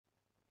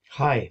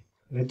Hi,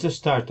 let's just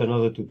start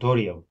another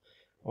tutorial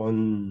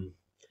on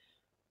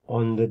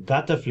the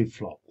data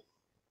flip-flop.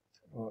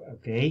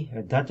 Okay,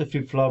 a data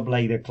flip-flop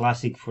like the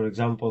classic, for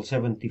example,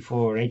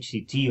 74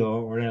 HCT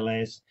or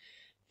LS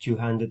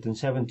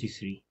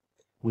 273,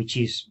 which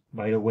is,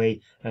 by the way,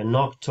 an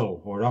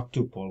octal or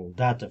octuple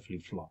data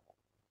flip-flop.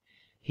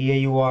 Here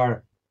you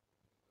are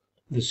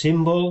the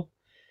symbol,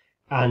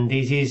 and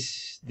this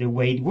is the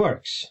way it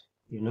works,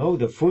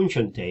 the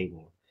function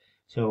table.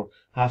 So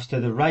after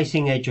the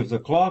rising edge of the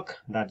clock,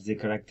 that's the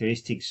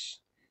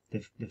characteristics,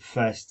 the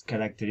first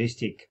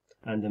characteristic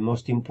and the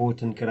most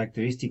important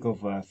characteristic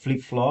of a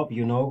flip-flop,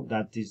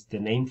 that is the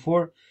name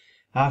for.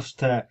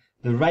 After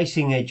the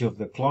rising edge of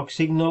the clock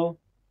signal,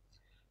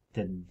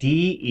 the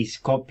D is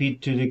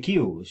copied to the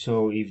Q.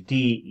 So if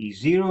D is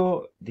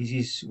 0, this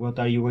is what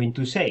are you going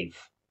to save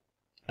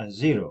as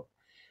 0.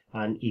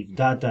 And if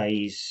data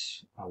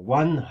is a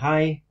 1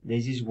 high,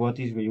 this is what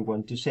you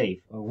want to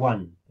save, a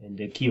 1 in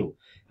the Q.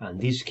 And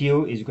this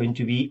Q is going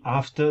to be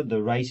after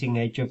the rising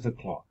edge of the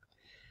clock.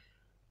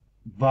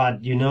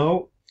 But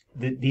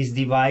this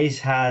device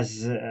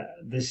has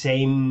the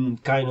same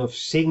kind of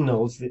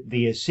signals,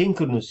 the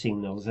asynchronous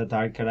signals that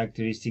are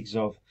characteristics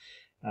of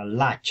a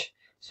latch.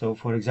 So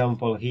for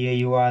example, here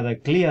you are the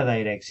clear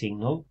direct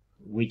signal,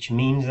 which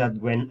means that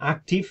when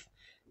active,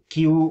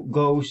 Q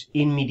goes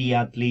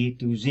immediately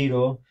to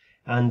 0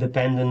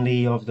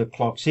 independently of the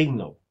clock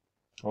signal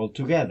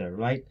altogether,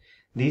 right?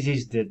 This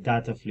is the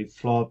data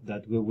flip-flop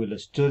that we will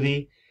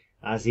study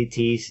as it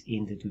is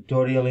in the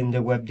tutorial in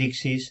the web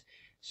digsys.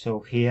 So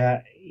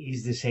here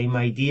is the same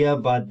idea,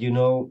 but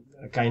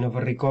a kind of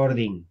a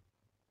recording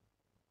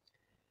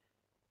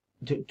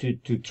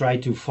to try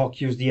to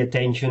focus the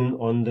attention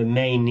on the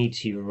main needs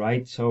here,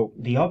 right? So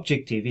the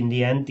objective in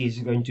the end is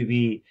going to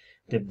be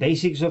the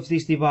basics of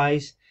this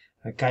device,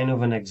 a kind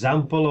of an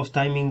example of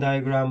timing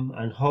diagram,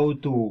 and how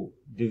to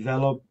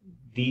develop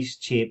this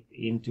chip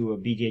into a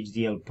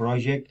BDHDL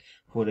project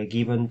for a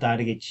given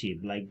target chip,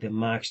 like the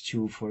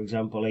MAX2, for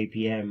example,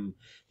 APM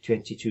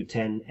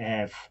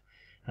 2210F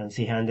and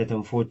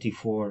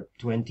 344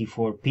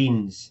 24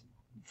 pins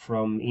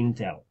from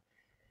Intel.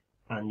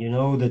 And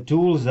the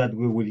tools that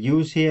we will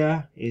use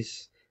here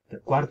is the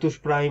Quartus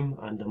Prime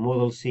and the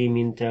Model Sim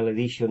Intel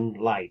Edition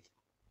Lite.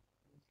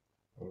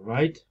 All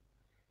right.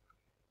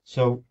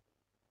 So,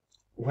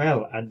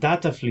 well, a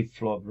data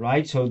flip-flop,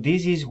 right? So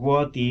this is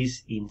what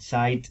is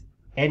inside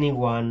any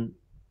one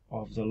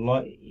of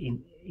the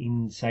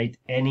inside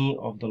any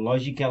of the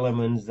logic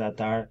elements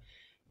that are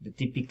the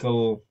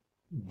typical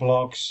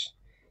blocks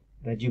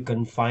that you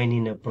can find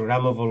in a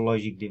programmable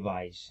logic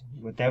device.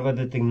 Whatever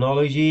the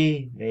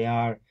technology, they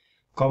are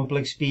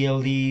complex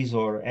PLDs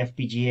or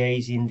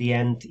FPGAs. In the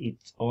end,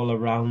 it's all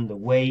around the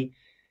way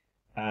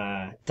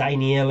a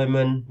tiny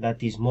element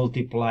that is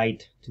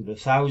multiplied to the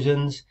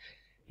thousands,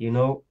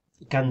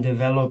 can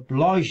develop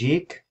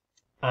logic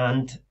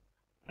and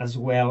as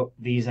well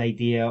this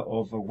idea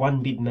of a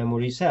 1-bit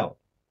memory cell.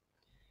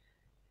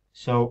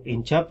 So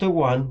in chapter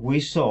 1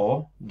 we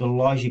saw the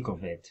logic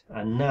of it,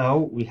 and now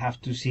we have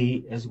to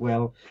see as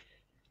well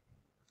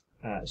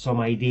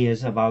some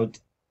ideas about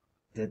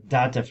the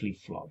data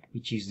flip-flop,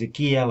 which is the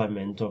key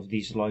element of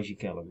this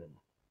logic element.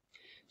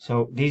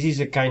 So this is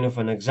a kind of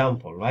an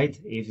example, right?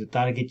 If the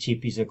target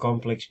chip is a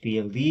complex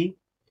PLD,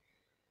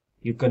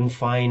 you can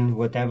find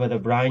whatever the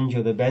branch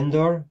or the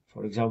vendor,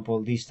 for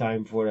example, this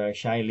time for a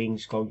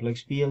Xilinx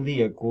complex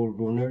PLD, a Cool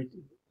Runner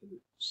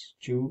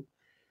 2,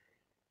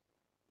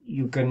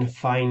 you can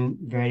find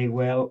very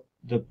well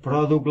the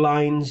product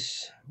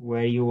lines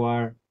where you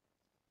are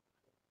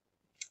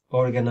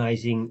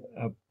organizing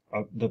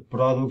all the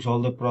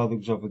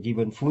products of a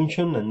given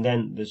function, and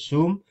then the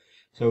sum.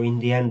 So in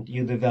the end,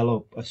 you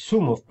develop a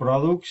sum of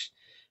products,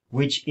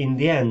 which in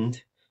the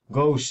end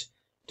goes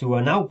to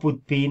an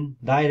output pin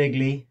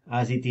directly,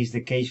 as it is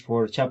the case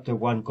for chapter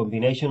 1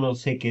 combinational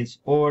circuits,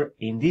 or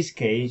in this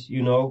case,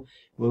 we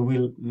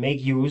will make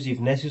use,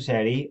 if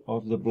necessary,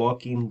 of the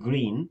block in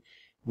green,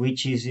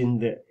 which is in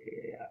the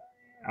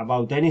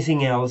about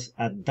anything else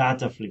a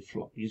data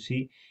flip-flop. You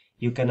see,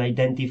 you can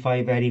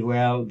identify very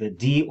well the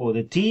D or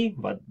the T,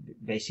 but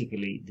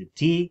basically the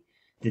T,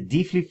 the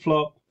D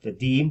flip-flop, the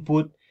D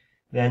input,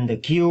 then the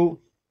Q,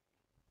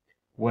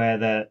 where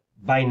the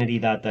binary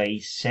data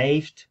is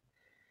saved,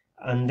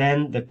 and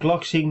then the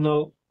clock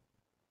signal,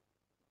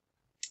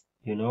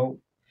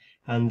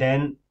 and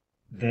then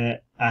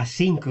the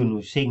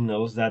asynchronous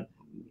signals that,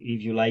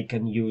 if you like,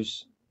 can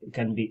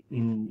be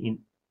in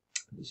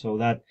so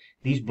that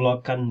this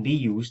block can be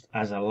used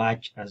as a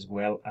latch as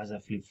well as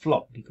a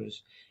flip-flop,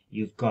 because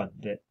you've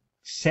got the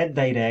set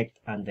direct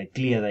and the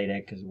clear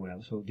direct as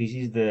well. So this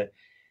is the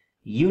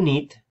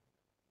unit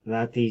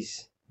that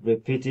is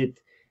repeated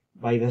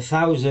by the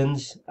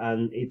thousands,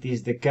 and it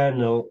is the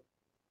kernel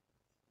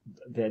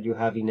that you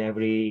have in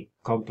every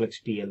complex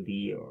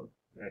PLD or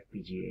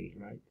FPGA,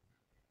 right?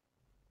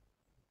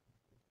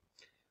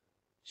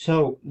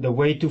 So the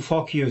way to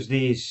focus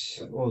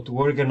this or to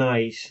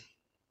organize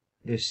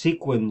the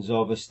sequence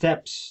of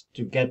steps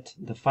to get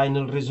the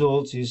final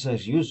results is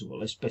as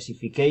usual: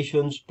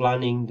 specifications,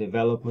 planning,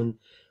 development,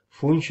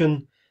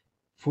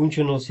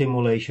 functional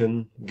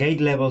simulation, gate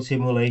level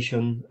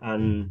simulation,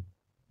 and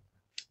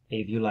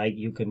if you like,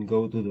 you can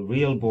go to the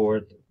real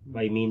board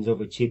by means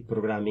of a chip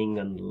programming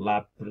and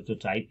lab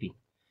prototyping.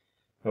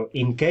 So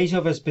in case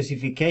of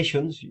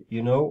specifications,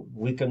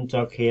 we can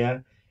talk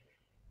here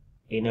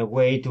in a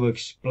way to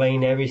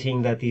explain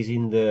everything that is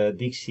in the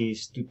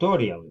digsys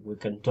tutorial. We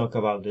can talk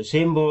about the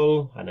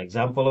symbol, an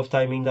example of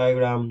timing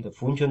diagram, the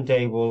function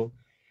table.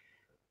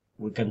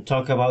 We can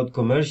talk about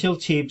commercial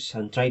chips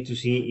and try to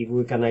see if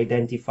we can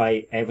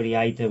identify every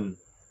item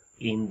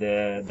in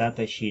the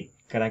datasheet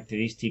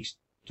characteristics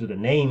to the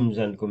names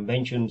and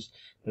conventions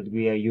that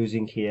we are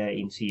using here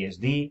in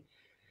CSD.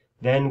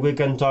 Then we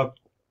can talk,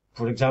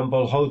 for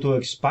example, how to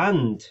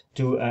expand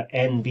to an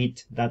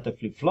n-bit data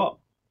flip-flop.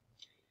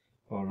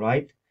 All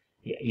right.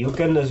 You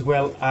can as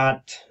well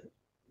add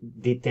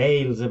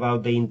details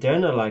about the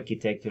internal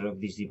architecture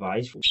of this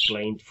device,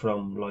 explained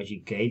from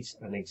logic gates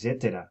and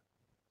etc.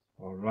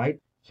 All right.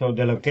 So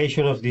the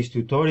location of this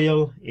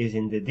tutorial is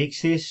in the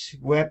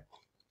digsys web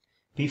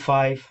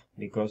P5,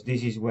 because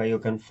this is where you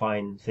can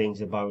find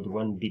things about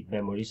 1-bit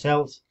memory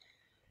cells.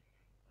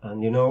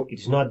 And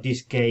it's not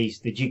this case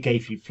the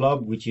GK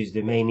flip-flop, which is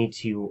the main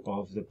issue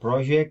of the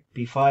project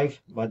P5,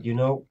 but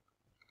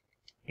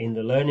in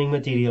the learning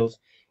materials,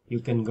 you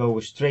can go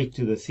straight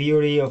to the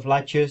theory of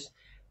latches,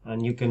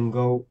 and you can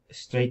go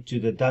straight to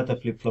the data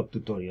flip-flop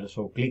tutorial.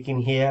 So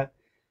clicking here,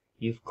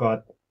 you've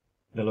got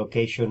the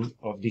location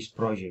of this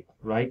project,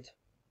 right?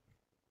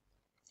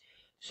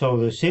 So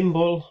the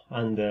symbol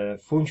and the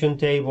function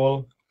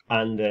table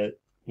and the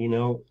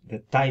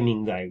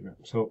timing diagram.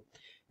 So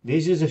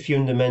this is a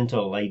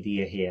fundamental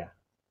idea here.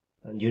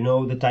 And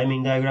the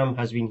timing diagram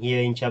has been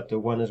here in chapter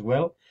 1 as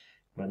well.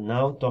 But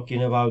now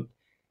talking about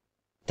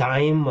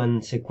time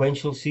and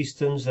sequential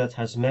systems that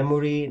has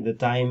memory, the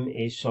time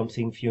is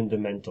something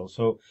fundamental.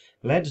 So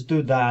let's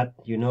do that,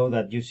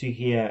 that you see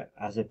here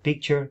as a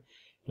picture.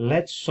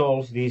 Let's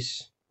solve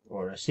this,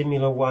 or a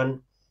similar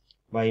one,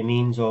 by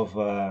means of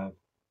a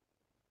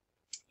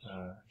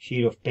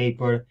sheet of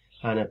paper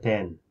and a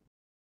pen.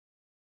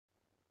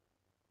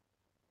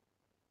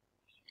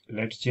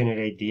 Let's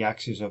generate the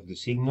axis of the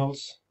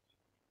signals.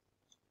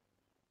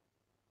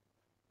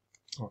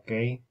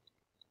 Okay.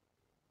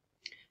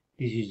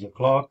 This is the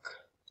clock,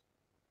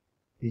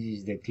 this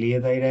is the clear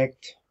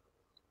direct,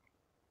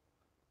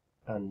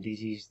 and this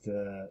is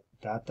the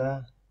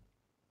data.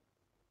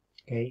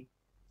 Okay,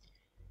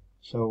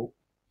 so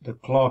the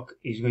clock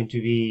is going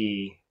to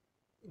be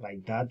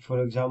like that,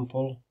 for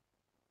example.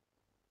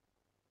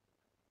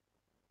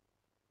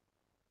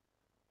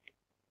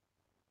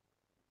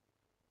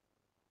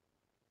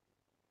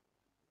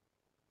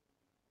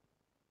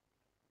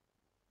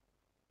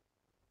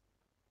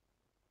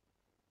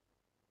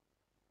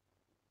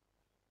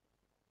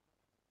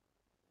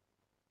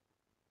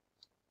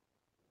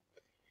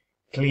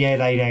 Clear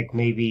direct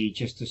may be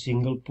just a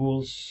single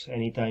pulse.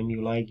 Anytime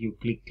you like, you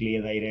click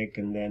clear direct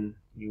and then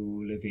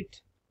you leave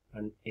it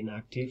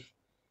inactive.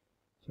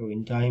 So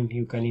in time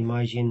you can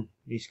imagine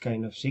this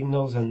kind of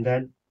signals, and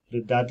then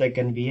the data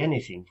can be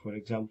anything. For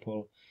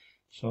example,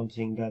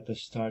 something that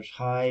starts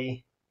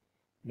high,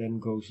 then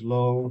goes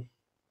low,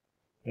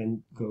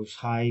 then goes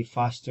high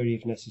faster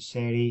if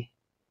necessary,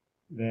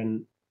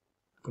 then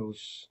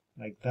goes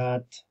like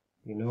that.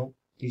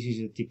 This is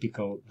a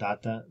typical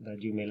data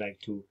that you may like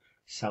to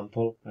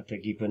sample at a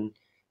given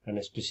and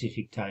a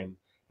specific time.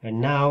 And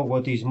now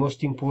what is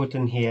most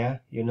important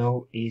here,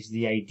 is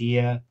the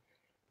idea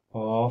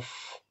of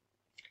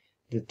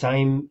the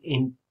time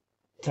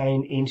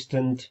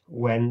instant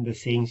when the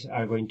things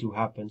are going to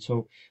happen.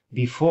 So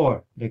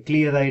before the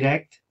clear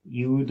direct,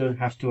 you don't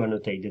have to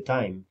annotate the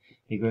time,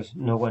 because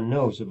no one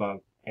knows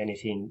about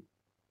anything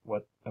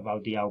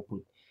about the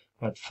output.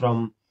 But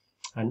from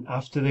and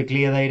after the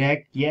clear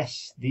direct,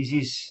 yes, this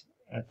is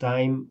a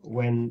time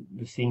when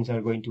the things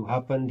are going to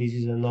happen. This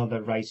is another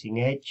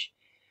rising edge,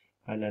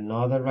 and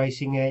another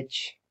rising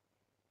edge,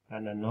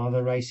 and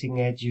another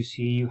rising edge. You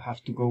see, you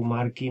have to go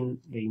marking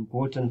the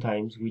important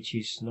times, which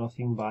is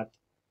nothing but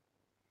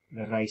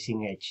the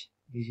rising edge.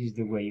 This is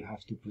the way you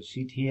have to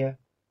proceed here.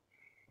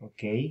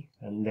 Okay,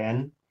 and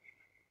then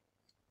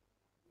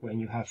when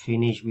you have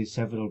finished with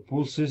several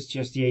pulses,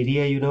 just the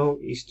idea,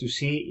 is to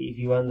see if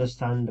you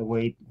understand the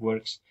way it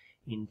works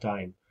in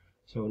time.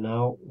 So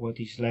now what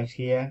is left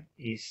here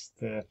is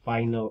the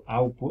final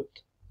output.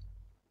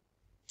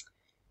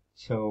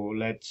 So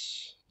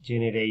let's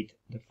generate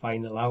the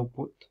final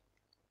output.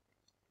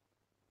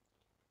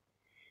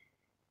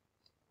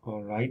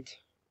 All right.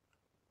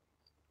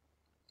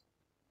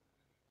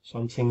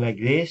 Something like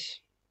this.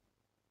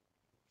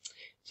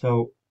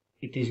 So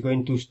it is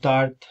going to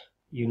start,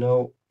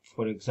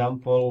 for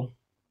example,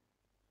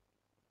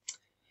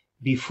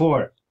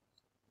 before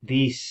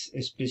this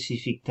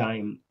specific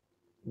time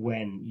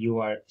when you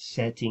are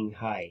setting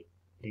high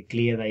the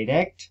clear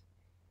direct.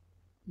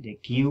 The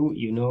Q,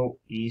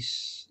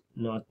 is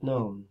not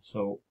known.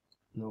 So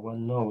No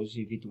one knows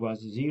if it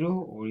was a 0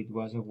 or it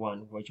was a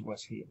 1, what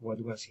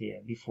was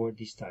here before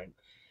this time.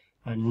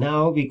 And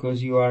now,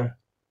 because you are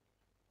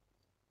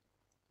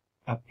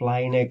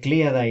applying a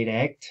clear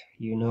direct,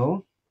 you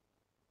know,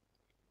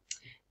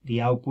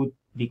 the output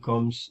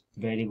becomes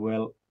very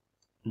well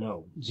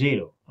known,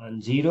 0.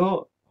 And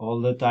 0,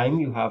 all the time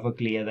you have a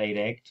clear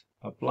direct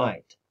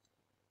applied.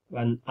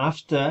 And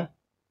after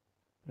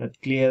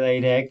that clear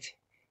direct,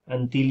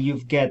 until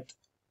you've got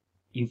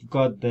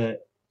the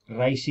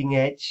rising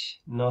edge,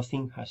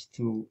 nothing has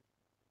to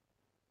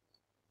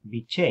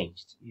be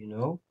changed, you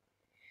know.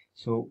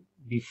 So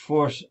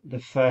before the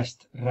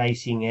first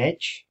rising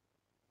edge,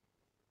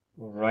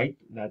 all right,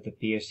 that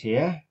appears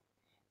here,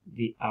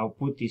 the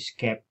output is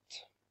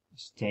kept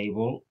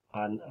stable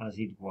and as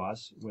it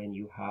was when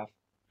you have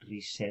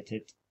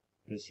resetted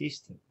the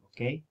system,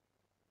 okay?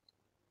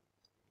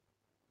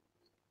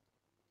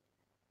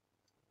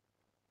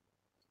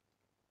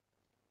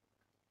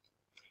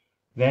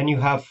 Then you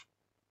have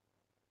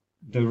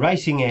the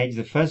rising edge,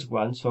 the first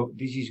one, so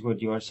this is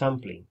what you are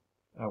sampling,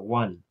 a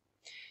 1.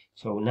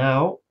 So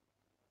now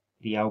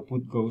the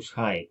output goes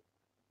high,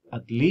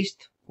 at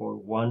least for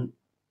 1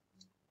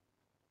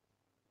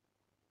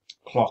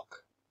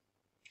 clock.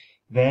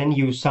 Then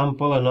you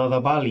sample another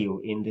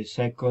value in the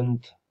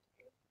second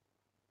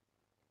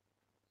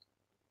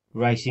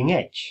rising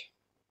edge.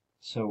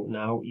 So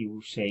now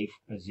you save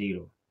a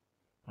 0.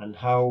 And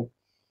how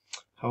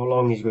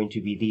long is going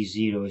to be this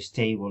 0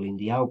 stable in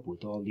the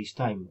output all this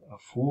time? A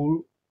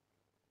full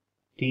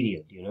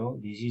period, you know.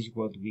 This is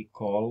what we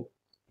call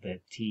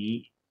the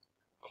T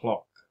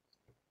clock.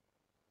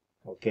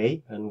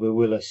 Okay, and we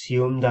will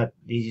assume that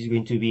this is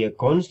going to be a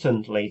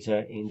constant later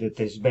in the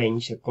test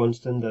bench, a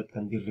constant that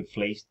can be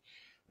replaced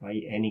by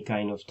any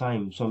kind of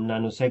time, some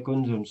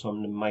nanoseconds or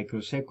some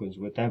microseconds,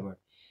 whatever.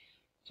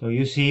 So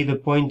you see, the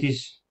point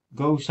is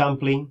go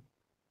sampling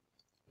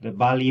the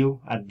value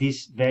at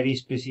this very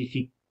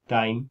specific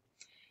time.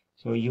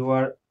 So you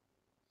are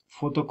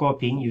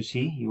photocopying, you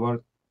see, you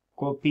are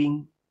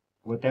copying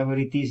whatever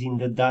it is in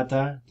the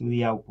data to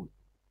the output.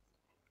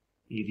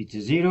 If it's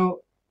a 0,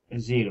 a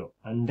 0.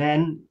 And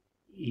then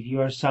if you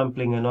are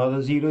sampling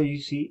another 0, you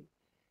see,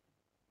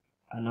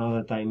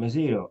 another time a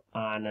 0,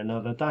 and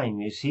another time,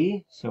 you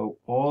see. So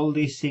all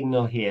this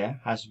signal here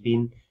has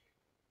been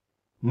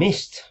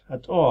missed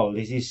at all.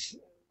 This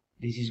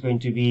is going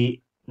to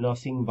be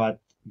nothing but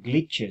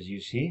glitches,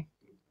 you see,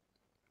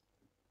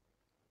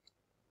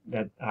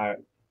 that are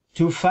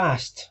too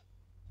fast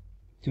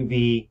to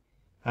be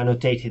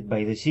annotated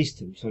by the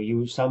system. So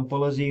you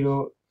sample a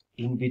 0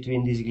 in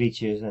between these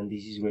glitches, and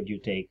this is what you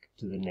take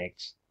to the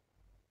next.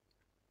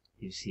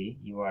 You see,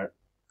 you are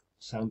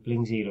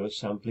sampling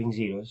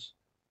zeros,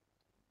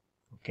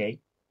 okay?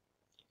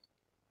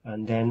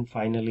 And then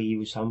finally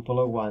you sample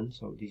a 1,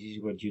 so this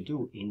is what you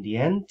do in the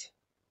end.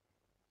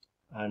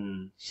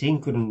 And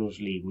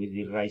synchronously with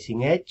the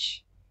rising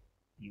edge,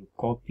 you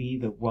copy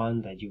the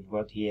 1 that you've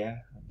got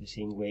here, the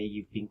same way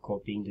you've been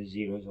copying the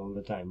zeros all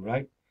the time,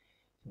 right?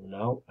 So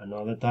now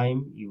another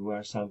time you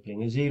are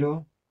sampling a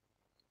 0,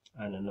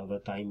 and another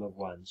time a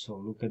 1. So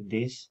look at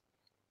this,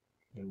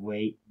 the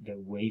way the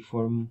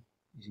waveform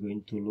is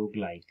going to look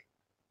like.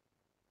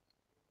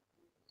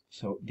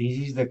 So this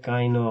is the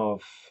kind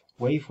of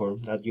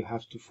waveform that you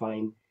have to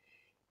find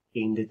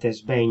in the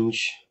test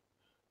bench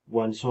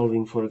when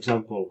solving, for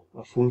example,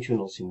 a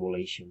functional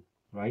simulation,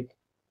 right?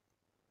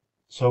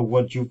 So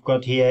what you've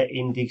got here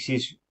in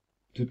digsys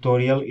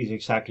tutorial is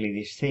exactly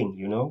this thing,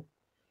 you know.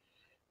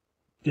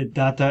 The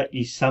data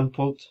is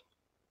sampled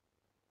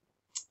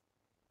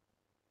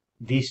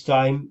this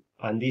time,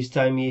 and this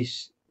time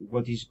is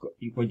what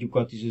you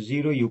got is a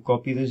 0. You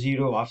copy the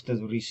 0 after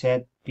the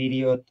reset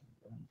period,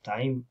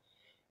 time,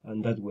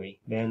 and that way.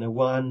 Then a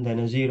 1, then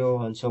a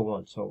 0, and so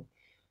on. So,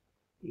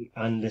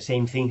 and the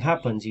same thing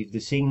happens if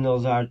the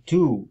signals are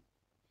too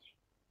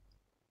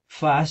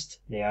fast,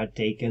 they are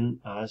taken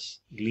as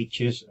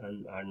glitches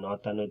and are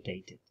not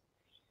annotated.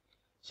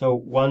 So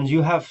once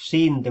you have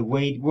seen the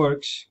way it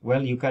works,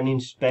 well, you can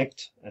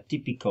inspect a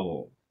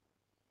typical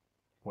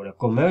or a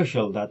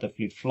commercial data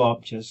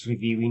flip-flop, just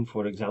reviewing,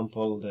 for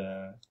example,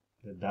 the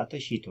data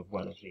sheet of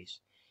one of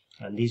these.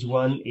 And this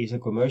one is a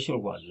commercial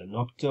one, an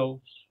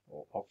octal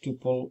or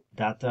octuple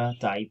data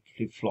type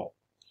flip-flop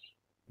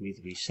with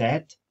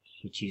reset,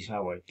 which is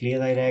our clear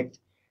direct,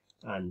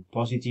 and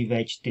positive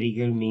edge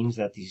trigger means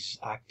that is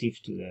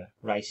active to the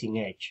rising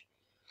edge.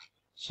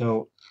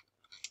 So,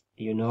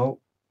 you know,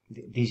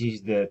 this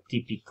is the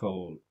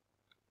typical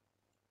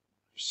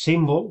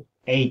symbol,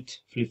 8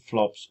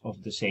 flip-flops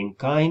of the same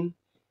kind.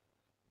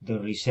 The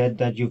reset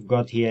that you've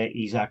got here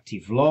is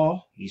active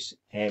low, is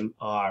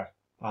MR_L,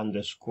 and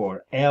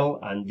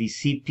the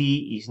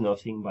CP is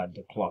nothing but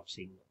the clock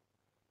signal.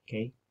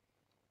 Okay?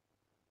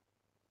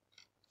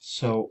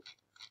 So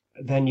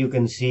then you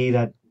can see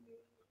that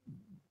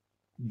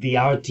the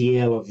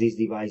RTL of this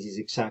device is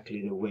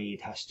exactly the way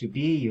it has to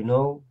be, you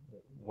know.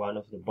 One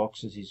of the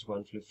boxes is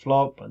one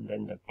flip-flop, and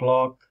then the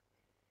clock,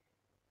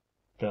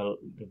 the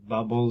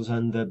bubbles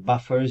and the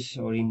buffers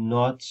or in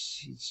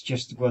knots. It's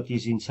just what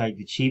is inside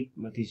the chip,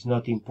 but it's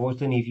not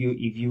important. If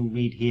you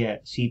read here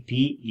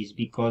CP, is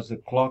because the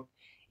clock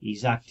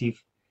is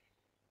active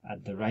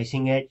at the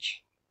rising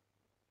edge,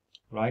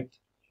 right?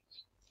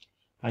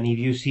 And if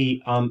you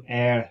see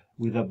air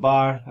with a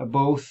bar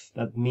above,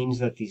 that means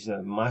that is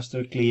a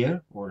master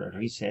clear or a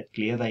reset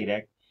clear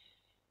direct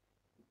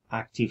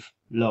active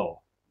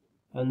low.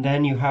 And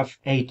then you have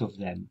 8 of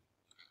them,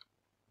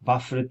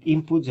 buffered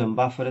inputs and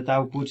buffered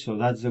outputs, so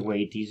that's the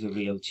way it is a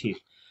real chip.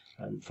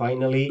 And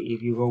finally,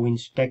 if you go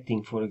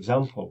inspecting, for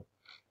example,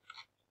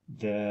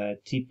 the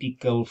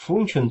typical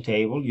function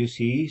table, you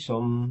see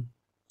some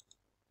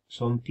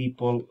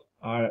people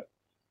are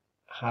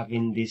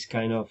having this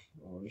kind of,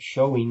 or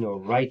showing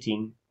or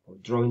writing or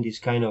drawing this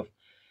kind of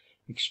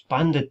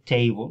expanded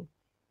table,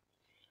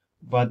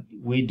 but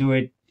we do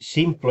it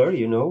simpler,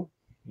 you know,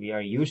 we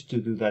are used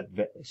to do that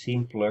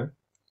simpler.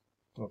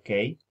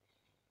 Okay,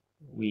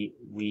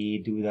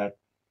 we do that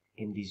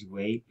in this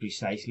way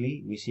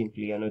precisely. We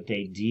simply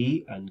annotate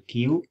D and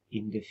Q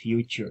in the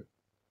future.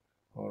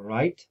 All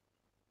right,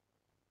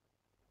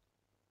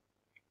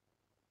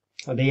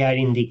 so they are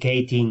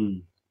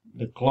indicating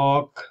the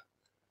clock,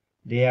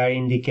 they are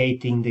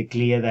indicating the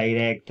clear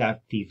direct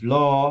active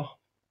low.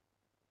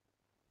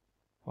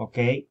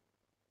 Okay,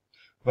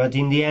 but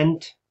in the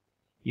end,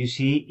 you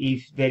see,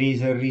 if there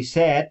is a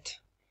reset,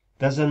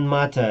 doesn't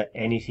matter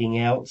anything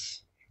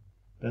else,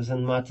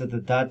 doesn't matter the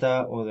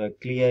data or the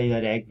clear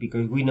direct,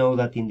 because we know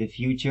that in the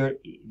future,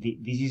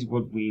 this is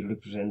what we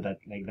represent that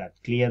like that,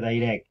 clear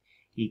direct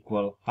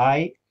equal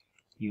high,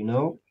 you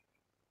know,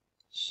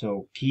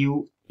 so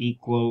Q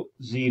equal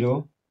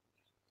 0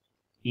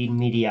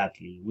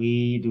 immediately.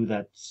 We do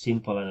that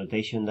simple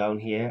annotation down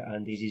here,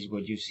 and this is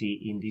what you see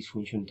in this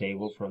function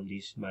table from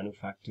this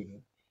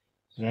manufacturer.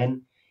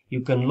 Then you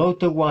can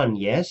load a 1,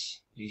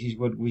 yes, this is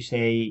what we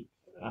say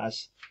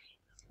as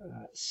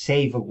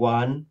save a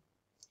 1.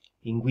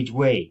 In which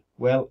way?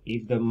 Well,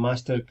 if the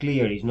master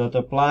clear is not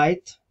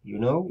applied, you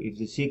know, if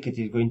the circuit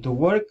is going to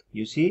work,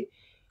 you see,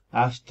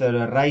 after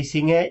a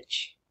rising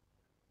edge,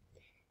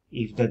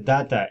 if the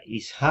data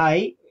is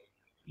high,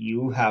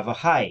 you have a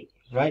high,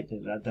 right?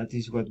 That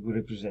is what we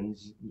represent.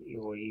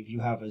 Or if you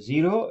have a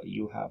 0,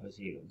 you have a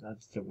 0.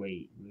 That's the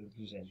way we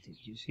represent it,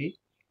 you see.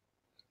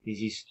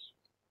 This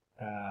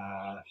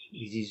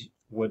is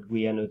what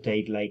we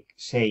annotate like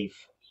save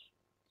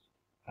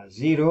as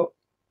 0,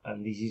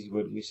 and this is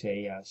what we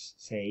say as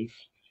save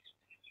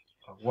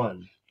a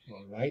 1.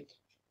 All right,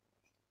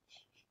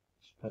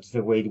 that's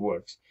the way it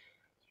works.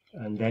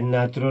 And then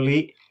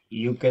naturally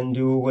you can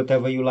do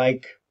whatever you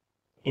like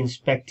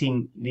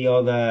inspecting the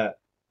other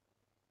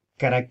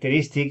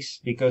characteristics,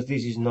 because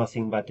this is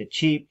nothing but a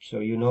chip, so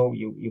you know,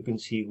 you can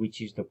see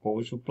which is the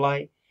power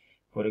supply.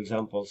 For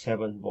example,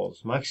 7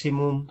 volts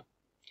maximum.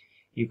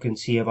 You can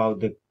see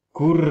about the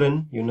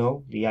current, you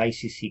know, the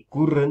ICC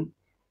current,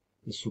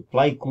 the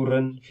supply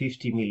current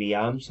 50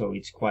 milliamps, so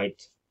it's quite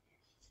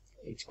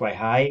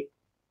high.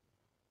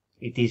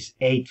 It is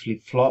 8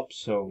 flip-flops,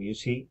 so you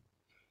see.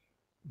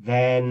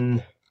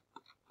 Then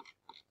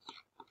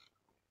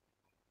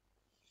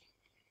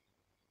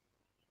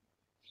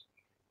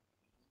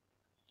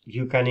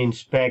you can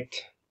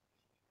inspect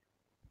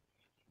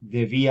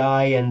the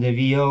VI and the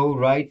VO,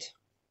 right?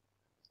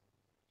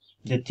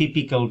 The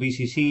typical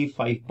VCC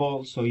 5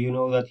 volts, so you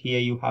know that here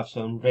you have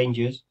some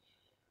ranges.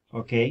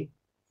 Okay,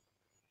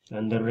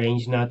 and the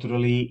range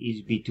naturally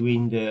is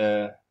between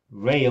the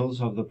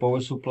rails of the power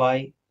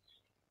supply.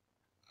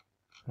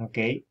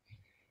 Okay,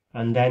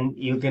 and then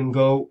you can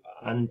go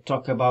and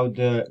talk about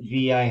the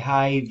VI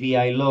high,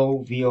 VI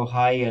low, VO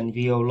high and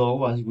VO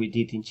low, as we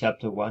did in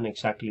chapter 1,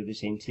 exactly the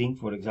same thing.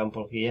 For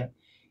example, here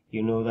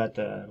you know that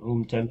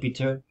room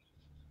temperature,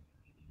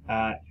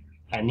 an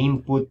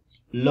input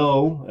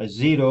low, a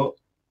 0,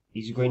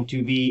 is going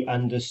to be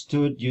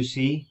understood, you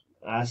see,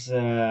 as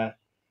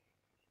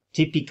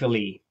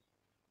typically,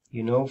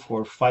 you know,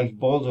 for 5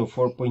 volts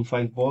or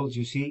 4.5 volts,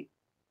 you see,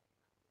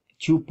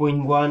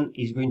 2.1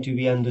 is going to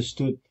be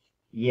understood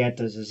yet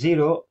as a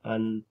 0,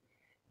 and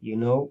you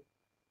know,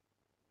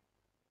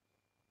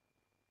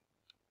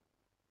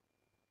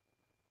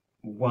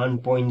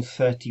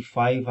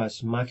 1.35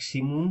 as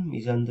maximum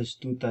is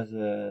understood as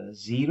a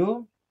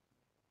 0.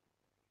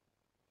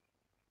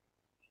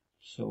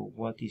 So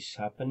what is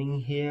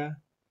happening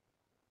here?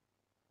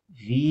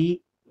 VI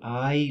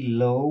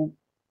low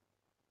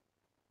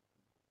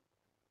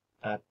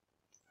at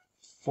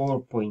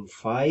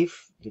 4.5.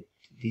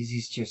 This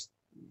is just,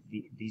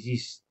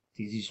 this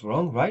is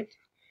wrong, right?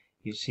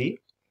 You see,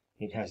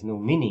 it has no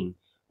meaning.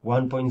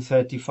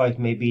 1.35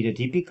 may be the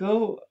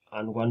typical,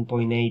 and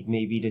 1.8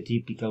 may be the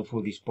typical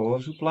for this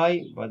power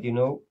supply, but you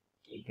know,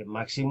 the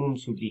maximum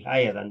should be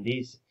higher than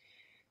this.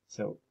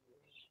 So,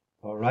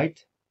 all right.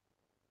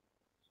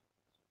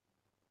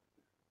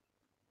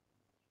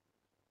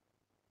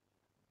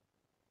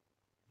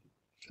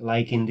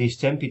 Like in this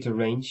temperature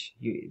range,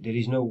 there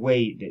is no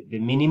way, the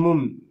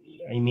minimum,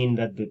 I mean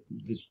that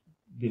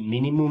the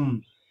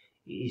minimum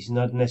is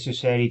not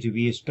necessary to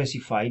be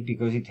specified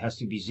because it has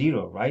to be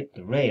 0, right?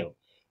 The rail.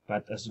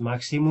 But as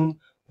maximum,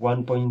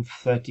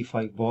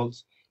 1.35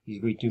 volts is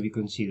going to be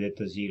considered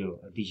a 0,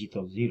 a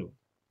digital 0.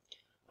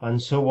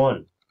 And so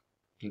on.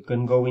 You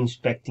can go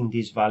inspecting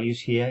these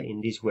values here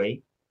in this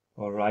way,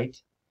 alright?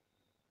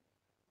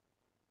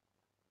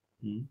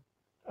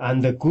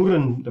 And the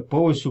current, the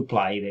power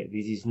supply,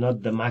 this is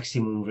not the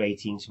maximum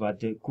ratings, but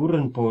the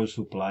current power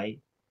supply,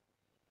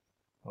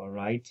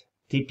 alright?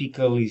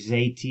 Typical is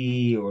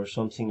 80 or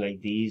something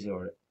like this,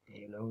 or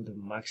you know, the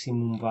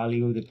maximum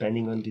value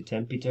depending on the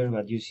temperature,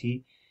 but you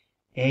see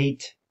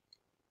 8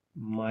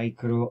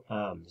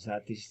 microamps.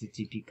 That is the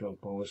typical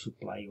power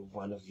supply of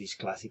one of these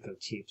classical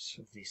chips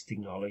of this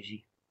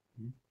technology.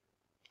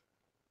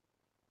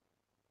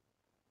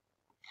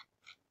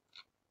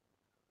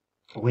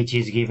 Which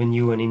is giving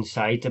you an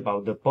insight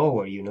about the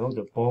power, you know,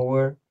 the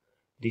power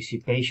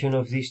dissipation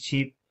of this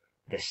chip,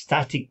 the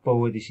static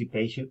power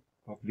dissipation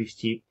of this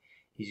chip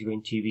is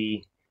going to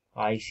be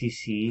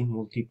ICC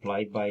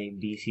multiplied by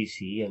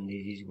BCC, and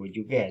this is what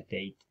you get,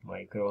 8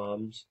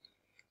 microamps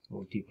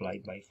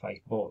multiplied by 5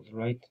 volts,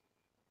 right?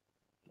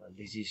 And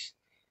this is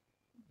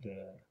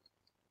the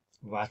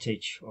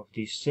wattage of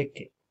this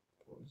circuit,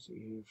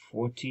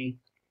 40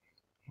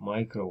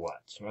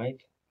 microwatts,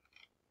 right?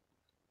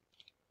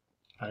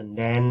 And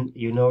then,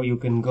 you know, you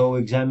can go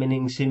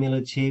examining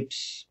similar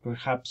chips.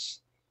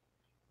 Perhaps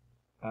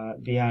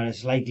they are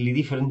slightly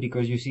different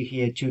because you see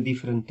here two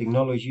different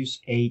technologies,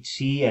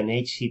 HC and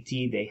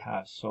HCT. They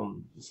have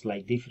some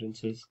slight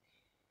differences.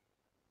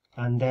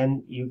 And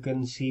then you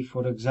can see,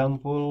 for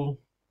example,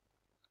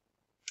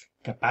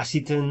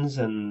 capacitance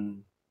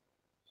and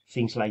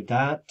things like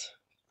that,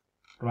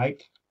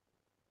 right?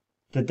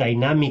 The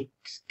dynamic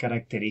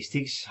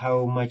characteristics,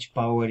 how much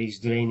power is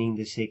draining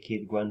the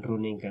circuit when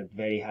running at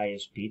very high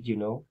speed, you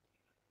know,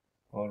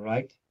 all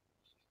right?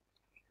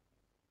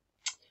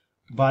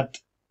 But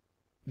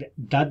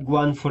that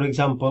one, for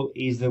example,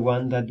 is the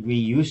one that we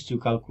use to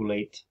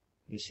calculate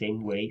the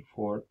same way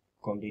for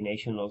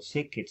combinational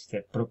circuits,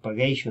 the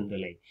propagation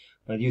delay.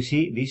 But you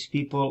see, these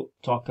people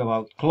talk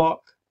about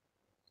clock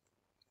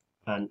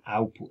and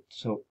output.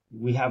 So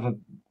we have a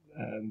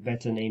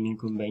better naming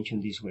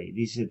convention this way.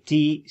 This is a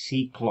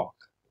TC clock,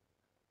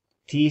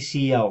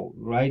 TCO,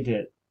 right?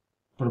 The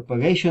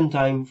propagation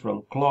time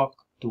from clock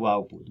to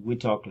output. We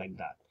talk like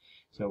that.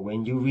 So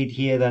when you read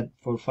here that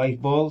for 5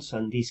 volts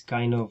and this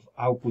kind of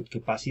output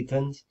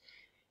capacitance,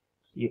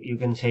 you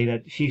can say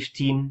that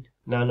 15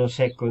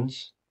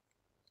 nanoseconds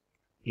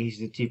is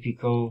the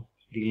typical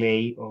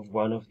delay of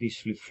one of these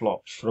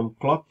flip-flops from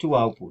clock to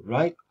output,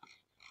 right?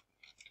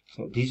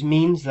 So this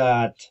means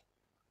that,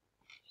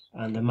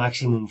 and the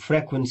maximum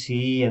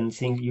frequency and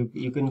things,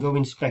 you can go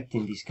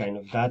inspecting this kind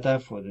of data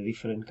for the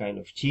different kind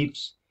of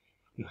chips.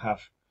 You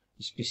have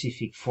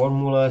specific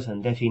formulas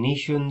and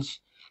definitions,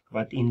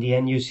 but in the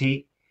end you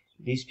see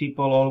these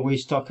people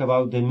always talk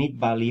about the mid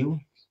value,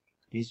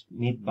 this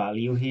mid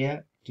value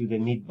here to the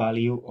mid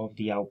value of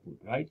the output,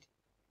 right?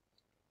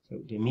 So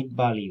the mid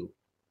value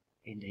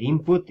in the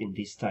input, in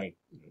this type,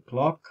 the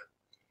clock,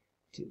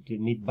 to the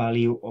mid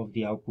value of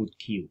the output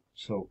Q.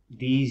 So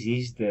this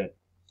is the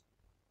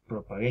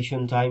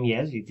propagation time.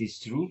 Yes, it is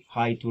true,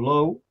 high to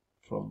low,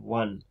 from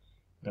 1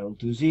 down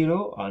to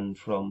 0, and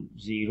from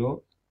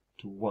 0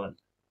 to 1,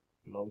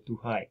 low to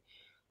high.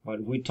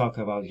 But we talk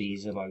about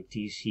this, about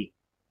TC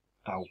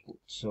output.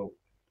 So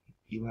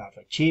you have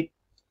a chip,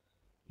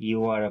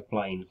 you are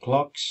applying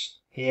clocks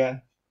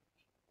here,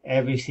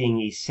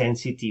 everything is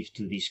sensitive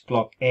to this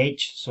clock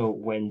edge. So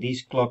when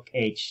this clock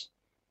edge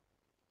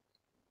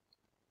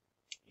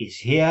is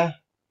here,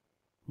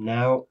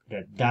 now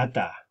the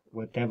data,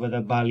 whatever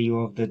the value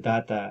of the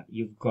data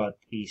you've got,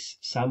 is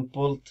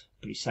sampled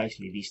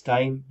precisely this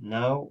time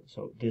now.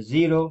 So the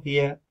 0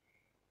 here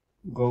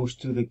goes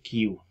to the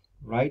Q,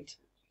 right?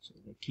 So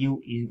the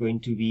Q is going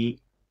to be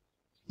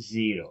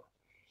 0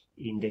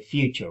 in the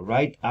future,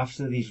 right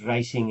after this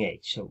rising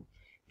edge. So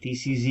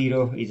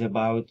TC0 is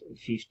about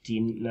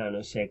 15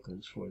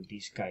 nanoseconds for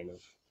this kind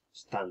of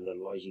standard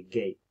logic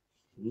gate.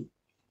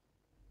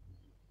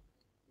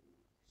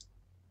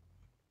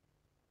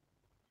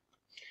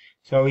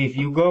 So if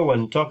you go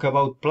and talk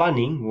about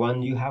planning,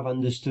 when you have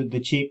understood the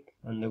chip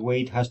and the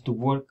way it has to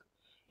work,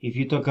 if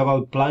you talk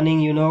about planning,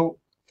 you know,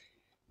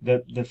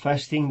 the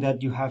first thing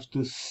that you have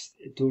to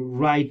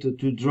write or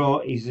to draw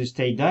is the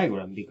state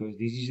diagram, because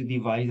this is a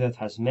device that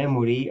has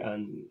memory,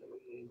 and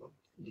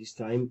this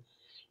time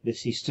the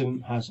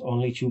system has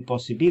only two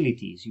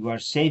possibilities. You are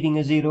saving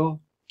a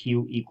 0,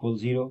 Q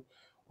equals 0,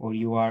 or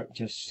you are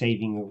just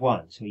saving a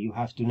 1. So you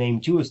have to name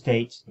two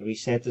states,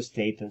 reset a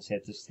state and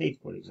set a state,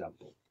 for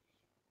example.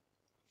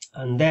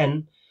 And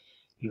then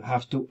you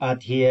have to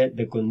add here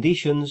the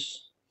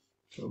conditions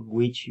from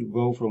which you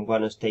go from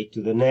one state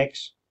to the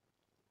next,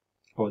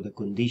 or the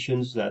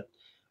conditions that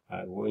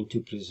are going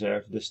to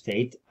preserve the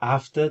state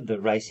after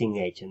the rising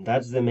edge. And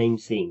that's the main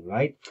thing,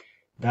 right?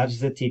 That's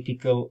the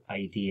typical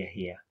idea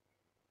here.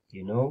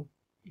 You know,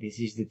 this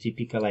is the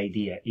typical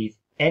idea. If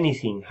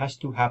anything has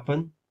to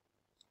happen,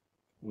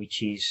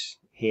 which is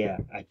here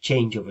a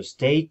change of a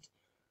state.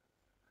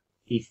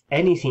 If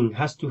anything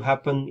has to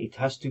happen, it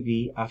has to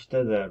be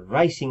after the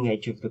rising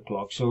edge of the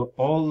clock. So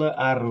all the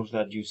arrows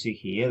that you see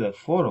here, the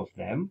 4 of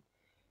them,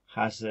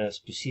 has a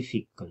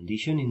specific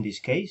condition in this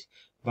case,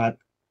 but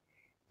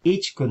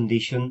each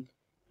condition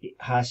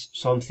has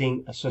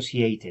something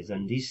associated,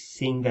 and this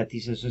thing that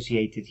is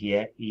associated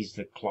here is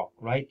the clock,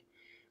 right?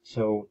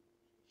 So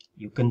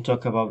you can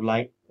talk about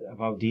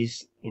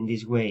this in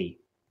this way.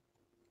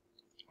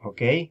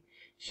 Okay,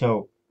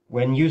 so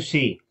when you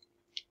see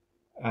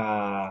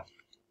a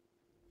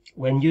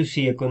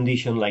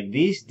condition like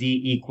this,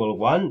 d equal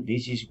 1,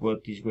 this is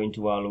what is going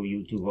to allow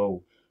you to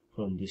go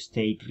from the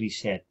state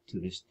reset to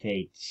the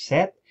state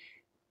set.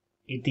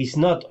 It is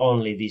not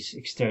only this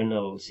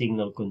external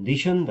signal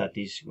condition that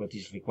is what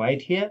is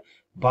required here,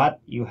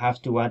 but you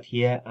have to add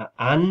here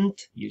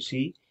you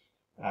see,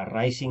 a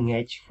rising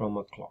edge from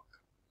a clock.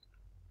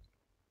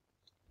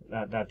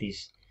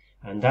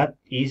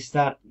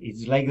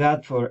 It's like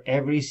that for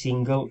every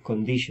single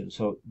condition.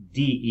 So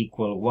d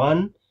equal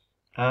 1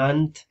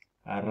 and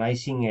a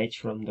rising edge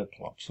from the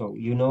clock. So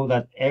you know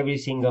that every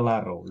single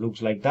arrow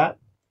looks like that.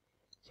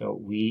 So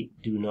we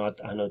do not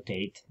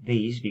annotate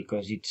this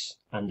because it's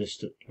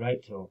understood,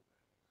 right? So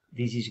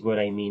this is what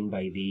I mean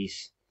by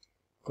this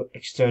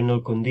external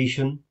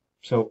condition.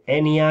 So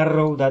any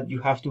arrow that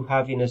you have to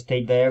have in a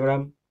state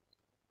diagram,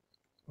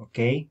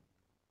 okay?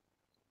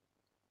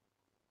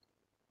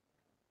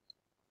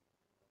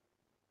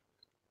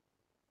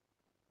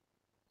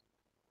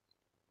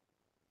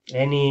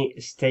 Any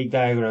state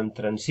diagram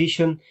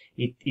transition,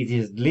 it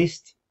is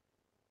list.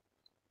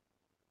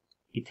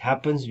 It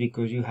happens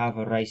because you have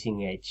a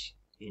rising edge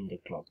in the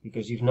clock,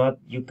 because if not,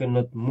 you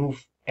cannot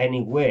move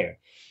anywhere.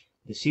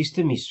 The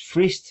system is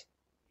freezed,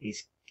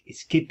 is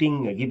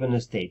keeping a given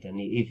state, and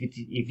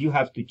if you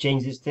have to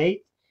change the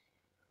state,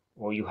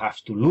 or you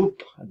have to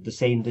loop at the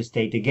same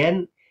state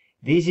again,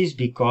 this is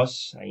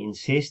because, I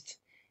insist,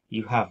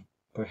 you have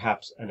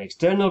perhaps an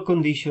external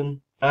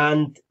condition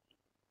and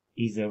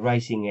is a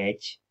rising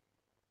edge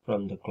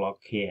from the clock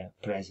here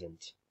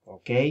present.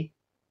 Okay?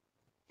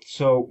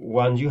 So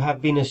once you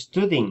have been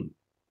studying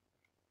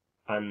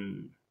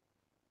and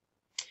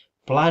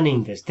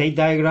planning the state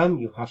diagram,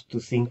 you have to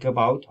think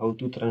about how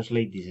to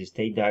translate this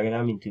state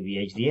diagram into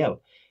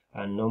VHDL.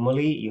 And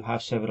normally you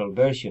have several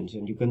versions,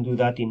 and you can do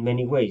that in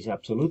many ways,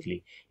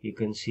 absolutely. You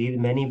can see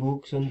many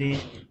books on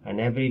this, and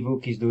every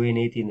book is doing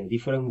it in a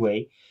different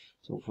way.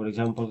 So for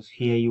example,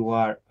 here you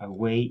are a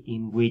way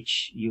in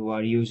which you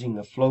are using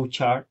a flow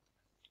chart,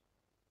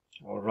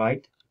 all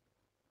right?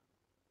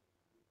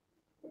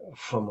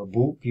 From a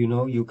book, you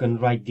know, you can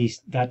write this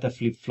data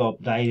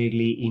flip-flop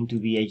directly into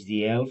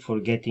VHDL,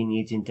 forgetting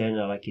its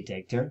internal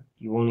architecture.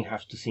 You only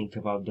have to think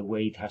about the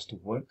way it has to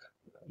work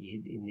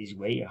in this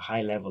way, a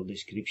high-level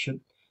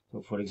description.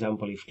 So, for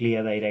example, if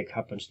clear direct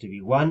happens to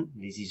be 1,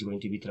 this is going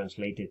to be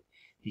translated,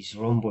 this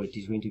rhomboid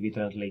is going to be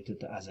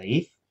translated as a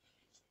if.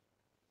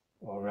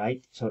 All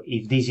right. So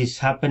if this is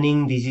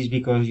happening, this is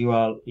because you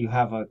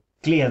have a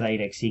clear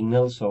direct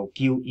signal, so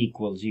Q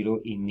equals 0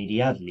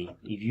 immediately.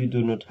 If you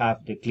do not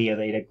have the clear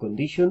direct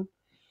condition,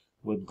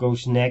 what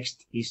goes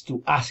next is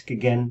to ask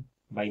again,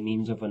 by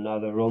means of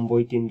another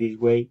rhomboid in this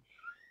way,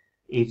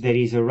 if there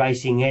is a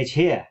rising edge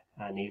here.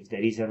 And if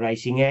there is a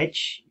rising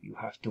edge, you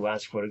have to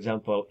ask, for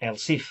example,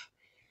 else if.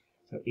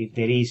 So if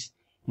there is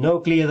no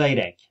clear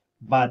direct,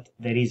 but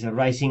there is a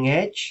rising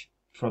edge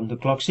from the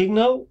clock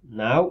signal,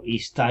 now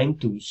it's time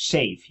to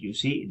save. You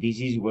see, this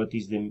is what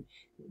is the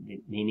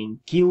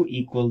meaning. Q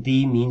equal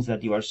D means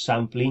that you are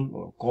sampling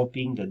or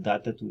copying the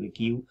data to the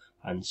queue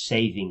and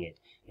saving it.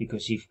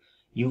 Because if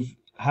you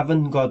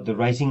haven't got the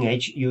rising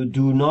edge, you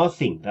do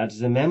nothing. That's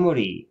the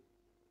memory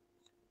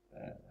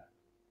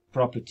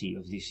property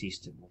of this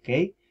system,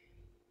 okay?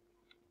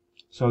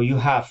 So you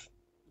have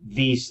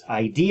this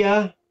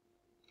idea,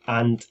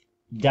 and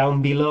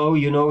down below,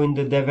 you know, in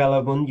the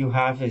development, you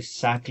have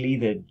exactly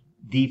the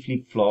D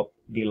flip-flop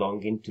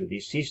belonging to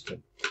this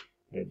system.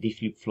 The D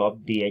flip-flop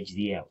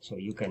DHDL. So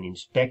you can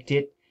inspect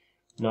it,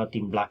 not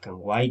in black and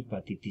white,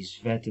 but it is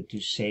better to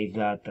save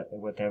that,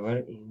 whatever,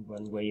 in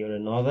one way or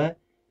another,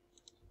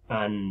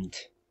 and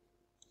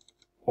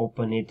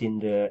open it in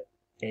the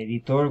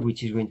editor,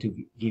 which is going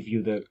to give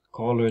you the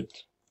colored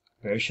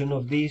version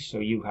of this. So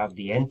you have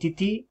the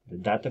entity, the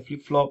data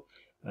flip-flop,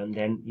 and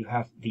then you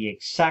have the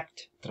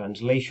exact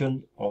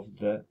translation of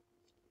the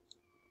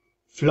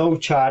flow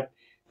chart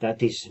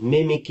that is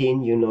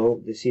mimicking, you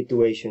know, the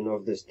situation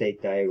of the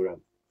state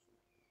diagram.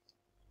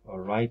 All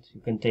right,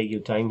 you can take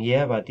your time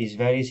here, but it's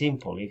very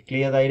simple. If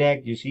clear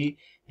direct, you see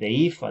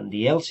the if and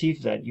the else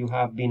if that you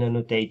have been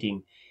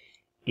annotating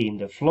in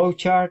the flow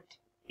chart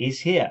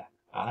is here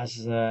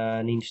as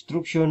an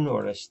instruction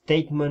or a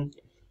statement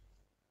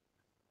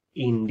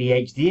in the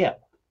HDL.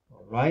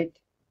 All right.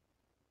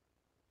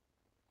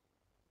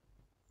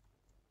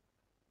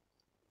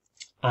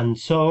 And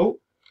so,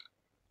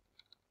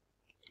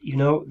 you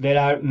know, there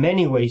are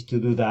many ways to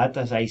do that.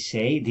 As I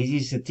say, this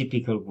is a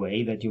typical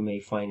way that you may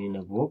find in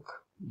a book.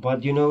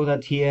 But you know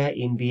that here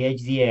in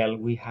VHDL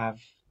we have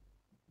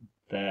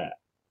the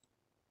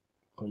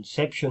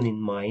conception in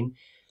mind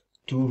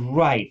to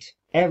write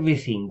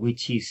everything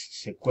which is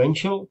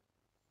sequential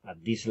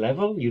at this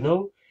level, you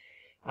know,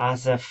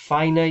 as a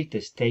finite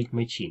state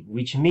machine,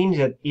 which means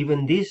that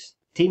even this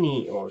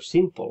tiny or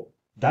simple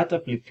data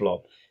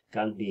flip-flop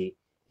can be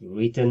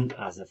written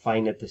as a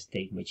finite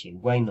state machine.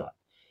 Why not?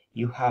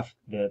 You have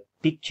the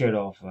picture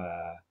of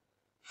a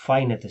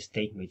finite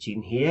state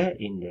machine here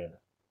in the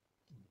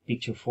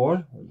picture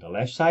 4 on the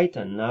left side,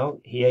 and now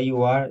here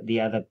you are, the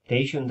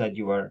adaptation that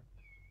you are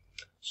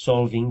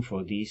solving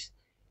for this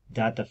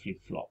data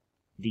flip-flop.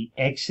 The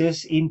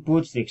excess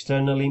inputs, the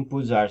external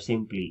inputs, are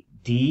simply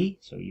D,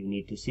 so you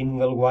need a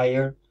single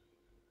wire,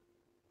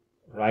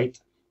 right?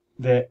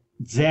 The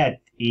Z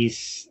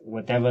is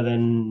whatever the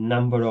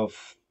number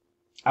of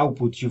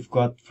outputs you've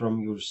got from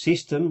your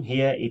system.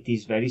 Here it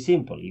is very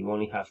simple. You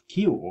only have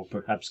Q, or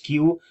perhaps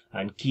Q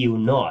and Q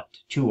naught,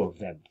 two of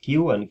them.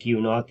 Q and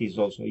Q naught is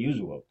also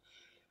usual.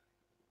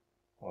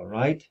 All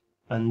right.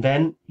 And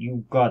then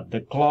you've got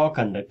the clock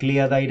and the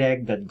clear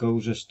direct that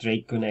goes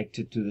straight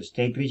connected to the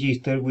state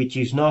register, which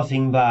is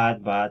nothing but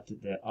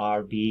the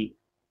RB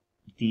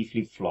D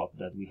flip-flop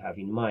that we have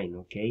in mind,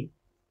 okay?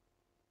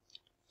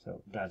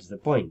 So that's the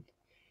point.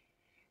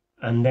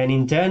 And then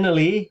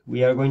internally,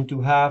 we are going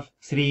to have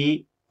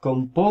 3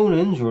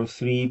 components or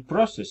 3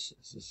 processes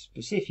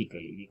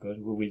specifically, because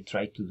we will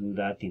try to do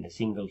that in a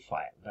single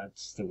file.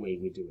 That's the way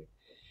we do it.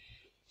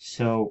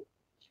 So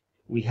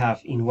we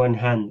have in one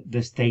hand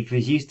the state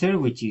register,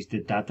 which is the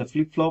data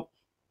flip-flop,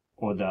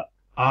 or the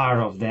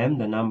R of them,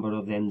 the number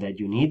of them that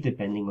you need,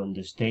 depending on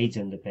the states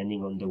and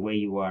depending on the way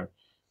you are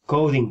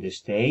coding the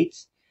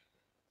states.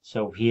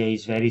 So here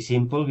is very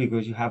simple,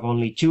 because you have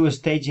only 2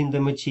 states in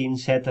the machine,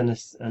 set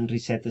and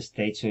reset the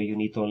state, so you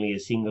need only a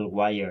single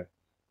wire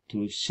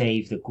to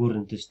save the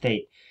current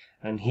state.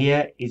 And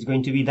here it's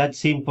going to be that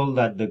simple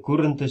that the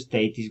current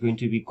state is going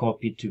to be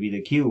copied to be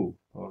the Q,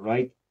 all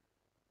right?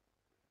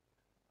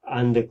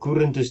 And the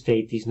current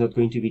state is not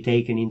going to be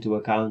taken into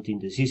account in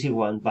the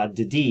CC1, but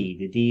the D.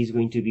 The D is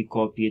going to be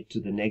copied to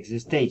the next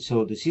state.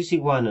 So the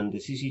CC1 and the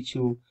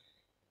CC2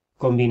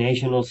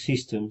 combinational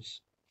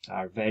systems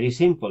are very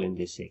simple in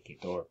this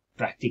circuit, or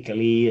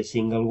practically a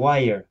single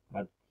wire,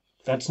 but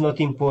that's not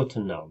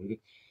important now.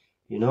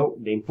 You know,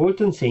 the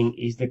important thing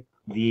is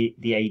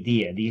the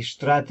idea, the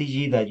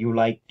strategy that you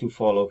like to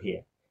follow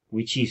here,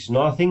 which is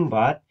nothing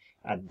but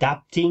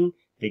adapting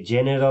the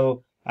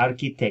general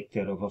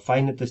architecture of a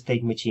finite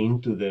state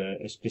machine to the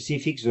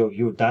specifics of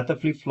your data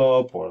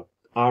flip-flop, or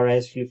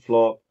RS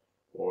flip-flop,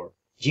 or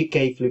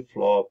GK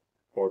flip-flop,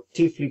 or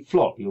T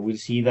flip-flop. You will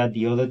see that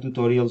the other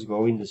tutorials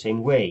go in the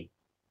same way.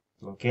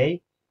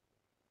 Okay?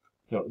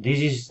 So this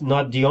is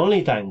not the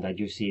only time that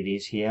you see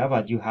this here,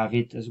 but you have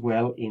it as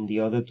well in the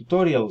other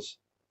tutorials,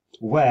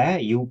 where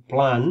you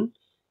plan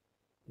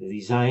the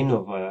design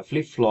of a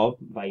flip-flop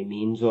by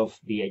means of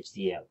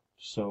VHDL.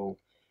 So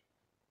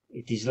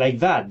it is like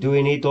that,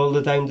 doing it all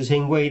the time the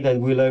same way,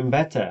 that we learn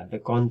better the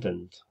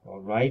content,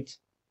 all right?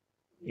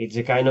 It's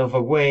a kind of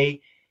a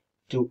way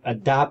to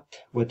adapt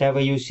whatever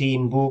you see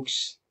in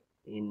books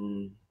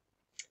in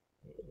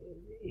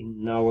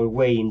our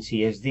way in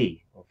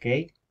CSD,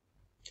 okay?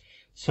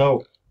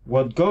 So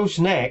what goes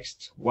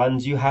next,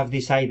 once you have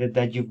decided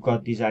that you've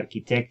got this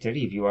architecture,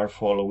 if you are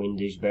following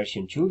this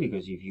version 2,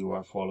 because if you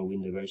are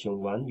following the version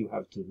 1, you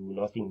have to do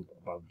nothing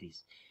about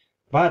this.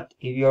 But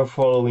if you are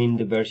following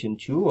the version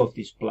 2 of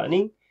this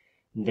planning,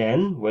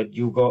 then what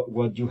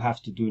you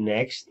have to do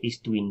next is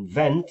to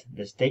invent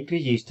the state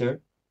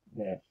register,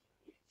 the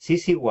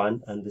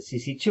CC1 and the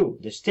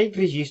CC2. The state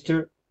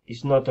register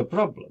is not a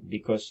problem,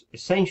 because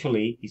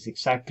essentially it's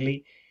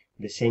exactly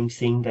the same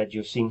thing that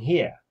you've seen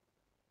here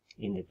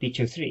in the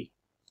picture 3.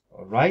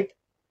 All right?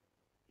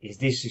 Is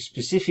this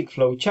specific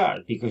flow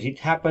chart, because it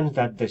happens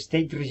that the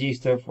state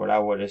register for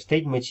our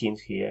state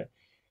machines here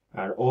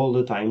are all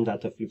the time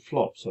data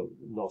flip-flop, so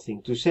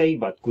nothing to say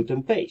but cut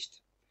and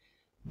paste.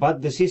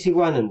 But the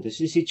CC1 and the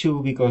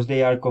CC2, because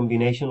they are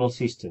combinational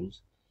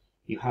systems,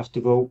 you have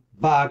to go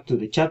back to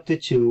the chapter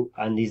 2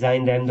 and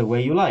design them the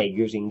way you like,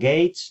 using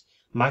gates,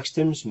 max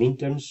terms, min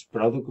terms,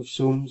 product of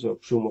sums, or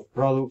sum of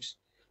products,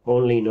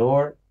 only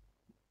nor,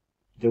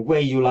 the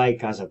way you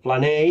like as a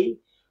plan A,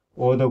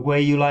 or the way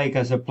you like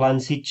as a plan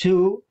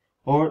C2,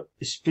 or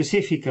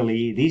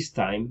specifically this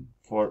time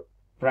for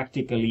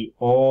practically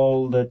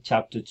all the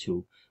chapter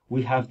 2,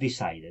 we have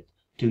decided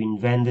to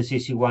invent the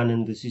CC1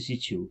 and the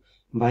CC2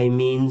 by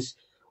means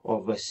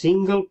of a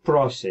single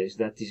process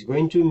that is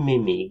going to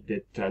mimic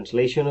the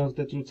translation of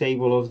the truth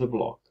table of the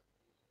block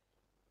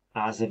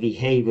as a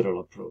behavioral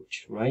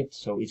approach, right?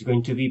 So it's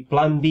going to be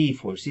plan B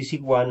for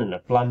CC1 and a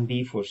plan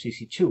B for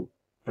CC2,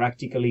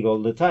 practically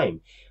all the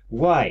time.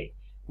 Why?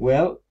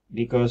 Well,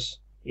 because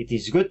it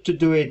is good to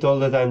do it all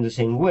the time the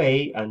same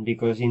way, and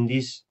because in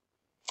this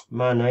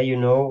manner, you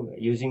know,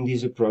 using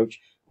this approach,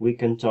 we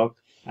can talk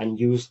and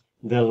use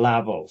the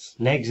labels.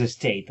 Next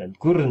state and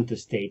current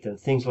state and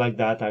things like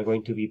that are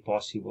going to be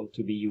possible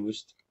to be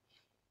used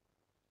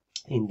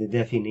in the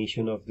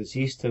definition of the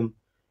system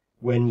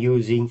when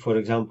using, for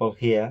example,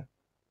 here,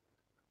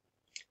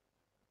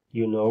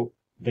 you know,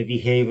 the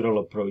behavioral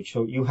approach.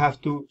 So you have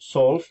to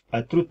solve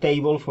a truth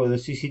table for the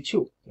CC2.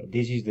 So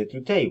this is the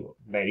truth table.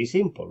 Very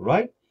simple,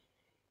 right?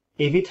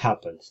 If it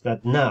happens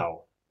that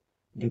now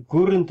the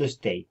current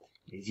state,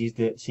 this is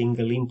the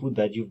single input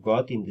that you've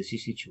got in the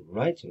CC2,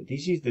 right? So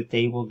this is the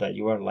table that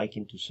you are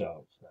liking to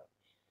solve now.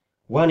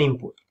 One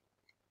input,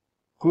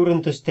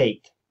 current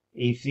state.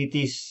 If it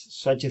is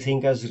such a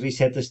thing as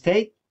reset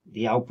state,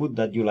 the output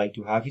that you like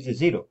to have is a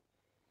 0.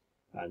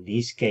 And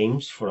this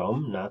comes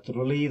from,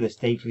 naturally, the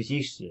state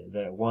register,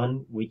 the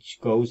one which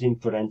goes in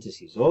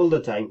parentheses. All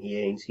the time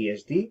here in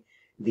CSD,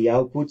 the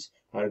outputs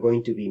are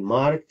going to be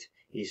marked,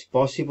 is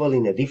possible,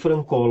 in a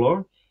different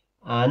color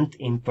and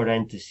in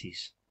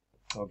parentheses.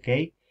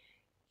 Okay?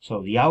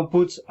 So the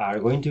outputs are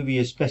going to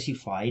be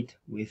specified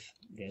with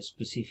the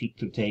specific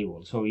truth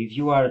table. So if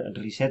you are at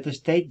reset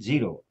state,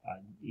 0.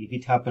 And if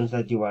it happens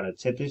that you are at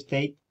set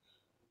state,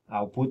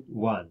 output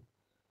 1.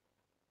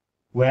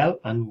 Well,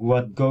 and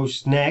what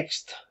goes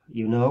next,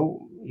 you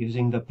know,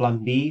 using the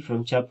plan B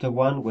from chapter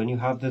 1, when you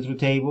have the truth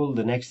table,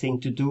 the next thing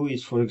to do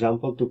is, for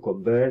example, to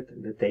convert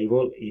the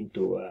table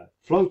into a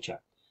flowchart,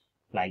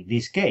 like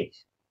this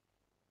case,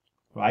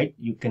 right?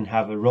 You can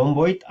have a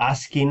rhomboid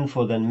asking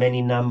for the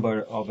many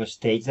number of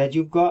states that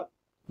you've got,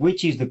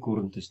 which is the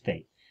current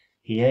state.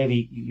 Here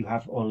you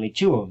have only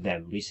 2 of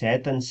them,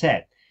 reset and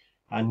set.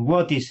 And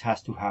what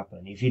has to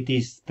happen? If it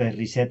is the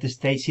reset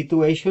state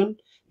situation,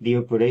 the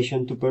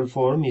operation to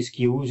perform is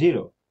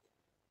Q0.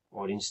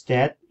 Or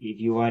instead, if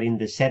you are in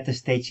the set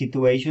state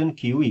situation,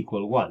 Q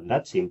equal 1.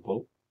 That's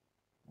simple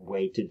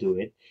way to do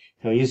it.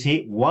 So you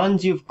see,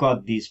 once you've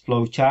got this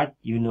flowchart,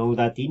 you know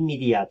that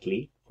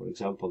immediately, for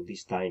example,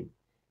 this time,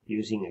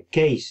 using a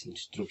case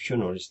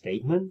instruction or a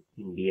statement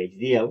in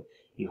VHDL,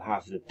 you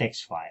have the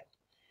text file.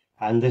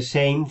 And the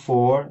same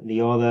for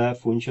the other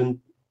function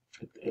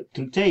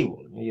truth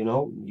table. You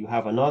know, you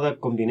have another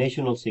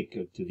combinational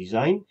circuit to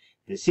design,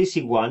 the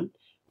CC1,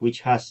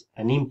 which has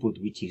an input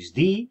which is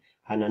D,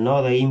 and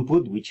another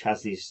input which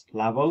has this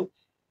label,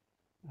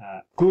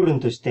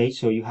 current state.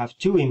 So you have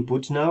 2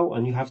 inputs now,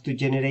 and you have to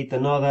generate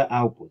another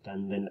output.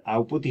 And then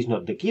output is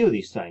not the Q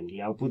this time.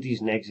 The output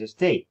is next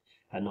state,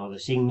 another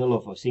signal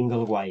of a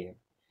single wire.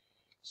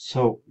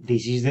 So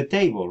this is the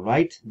table,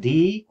 right?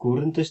 D,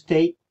 current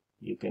state.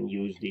 You can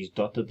use these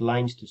dotted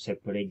lines to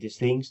separate these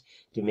things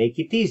to make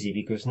it easy,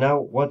 because now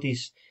what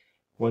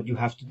you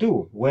have to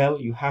do?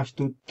 Well, you have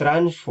to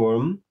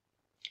transform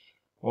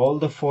all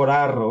the 4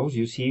 arrows.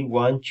 You see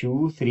 1,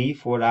 2, 3,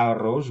 4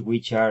 arrows,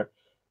 which are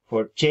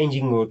for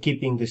changing or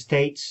keeping the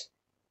states,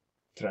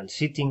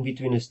 transiting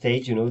between a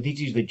state. You know, this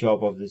is the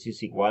job of the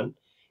CC1.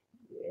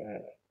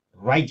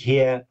 Right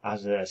here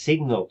as a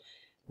signal,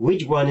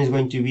 which one is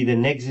going to be the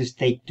next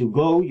state to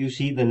go. You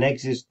see the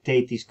next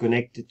state is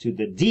connected to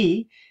the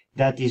D,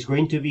 that is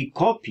going to be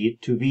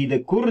copied to be the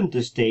current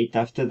state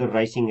after the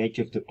rising edge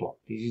of the clock.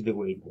 This is the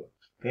way it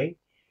works, okay?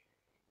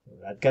 So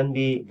that can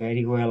be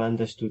very well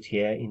understood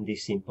here in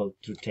this simple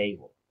truth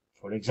table.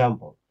 For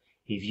example,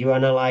 if you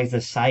analyze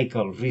the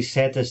cycle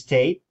reset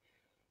state,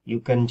 you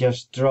can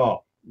just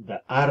draw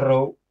the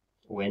arrow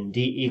when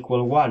D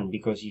equal 1,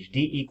 because if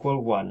D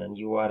equal 1 and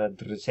you are at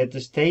the reset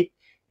state,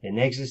 the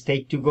next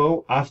state to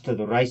go after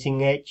the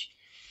rising edge,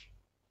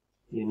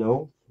 you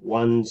know,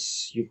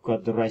 once you've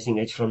got the rising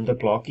edge from the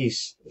clock,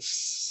 is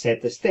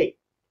set state.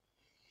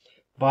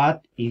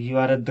 But if you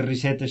are at the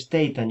reset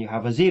state and you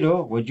have a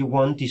 0, what you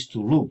want is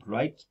to loop,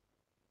 right?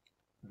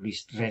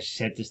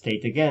 Reset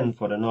state again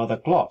for another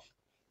clock,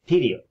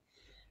 period.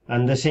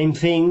 And the same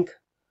thing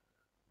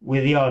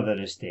with the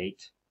other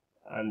state.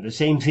 And the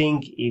same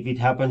thing if it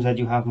happens that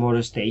you have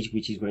more states,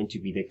 which is going to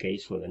be the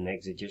case for the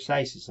next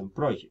exercises and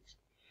projects.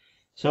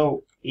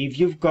 So if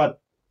you've got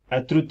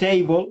a truth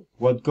table,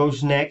 what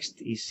goes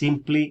next is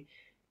simply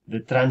the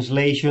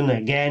translation.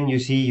 Again, you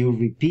see, you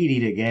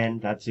repeat it again.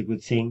 That's a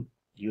good thing.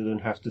 You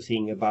don't have to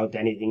think about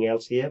anything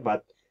else here,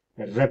 but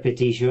a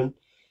repetition.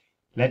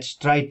 Let's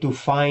try to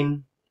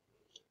find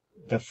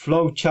the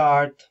flow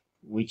chart,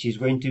 which is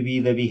going to be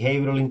the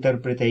behavioral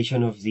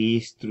interpretation of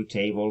this truth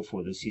table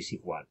for the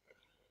CC1.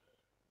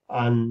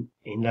 And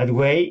in that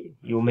way,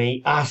 you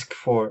may ask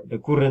for the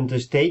current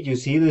state. You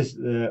see this,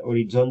 the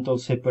horizontal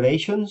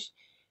separations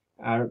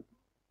are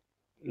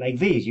like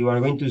this. You are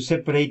going to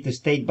separate the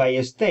state by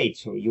a state.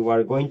 So you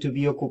are going to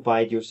be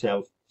occupied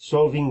yourself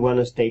solving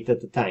one state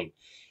at a time.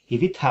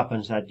 If it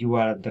happens that you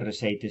are at the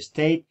reset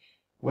state,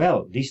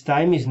 well, this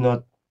time is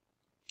not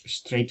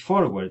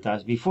straightforward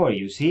as before.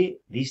 You see,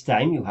 this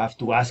time you have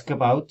to ask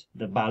about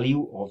the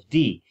value of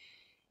D.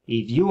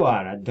 If you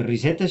are at the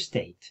reset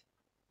state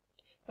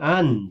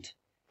and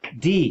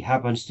D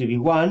happens to be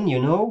 1,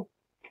 you know,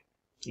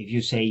 if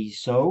you say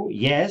so,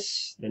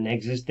 yes, the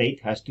next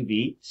state has to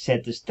be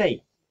set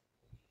state.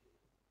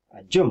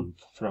 A jump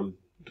from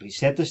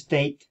reset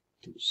state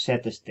to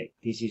set state.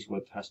 This is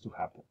what has to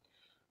happen.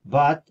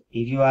 But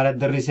if you are at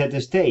the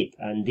reset state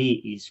and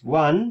D is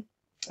 1,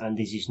 and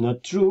this is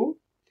not true,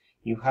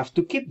 you have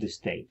to keep the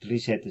state,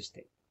 reset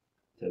state.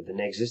 So the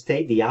next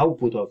state, the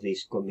output of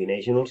this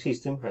combinational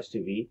system, has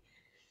to be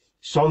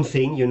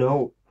something, you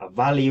know, a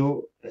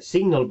value, a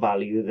signal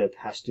value that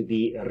has to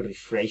be a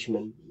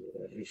refreshment,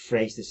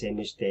 refresh the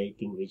same state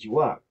in which you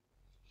are.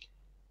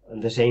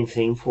 And the same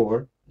thing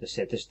for the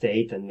set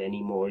state and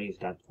many more if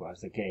that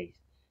was the case.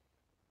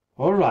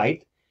 All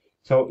right.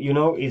 So, you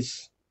know,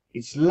 it's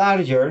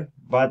larger,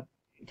 but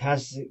it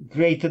has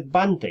great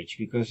advantage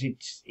because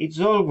it's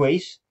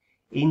always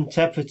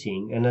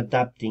interpreting and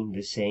adapting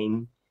the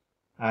same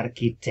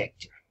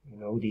architecture. You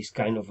know, this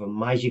kind of a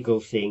magical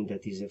thing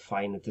that is a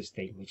finite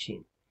state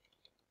machine.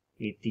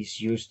 It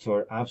is used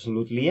for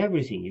absolutely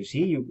everything. You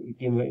see,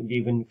 it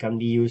even can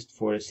be used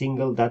for a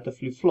single data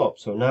flip-flop.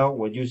 So now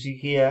what you see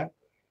here,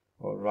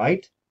 all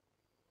right,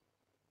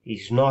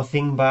 is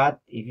nothing but,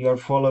 if you are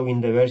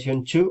following the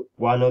version 2,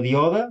 one or the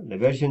other, the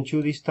version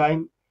 2 this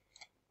time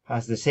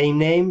has the same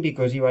name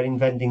because you are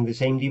inventing the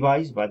same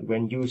device, but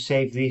when you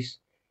save this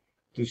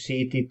to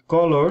see it in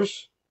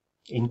colors,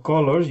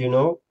 you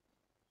know,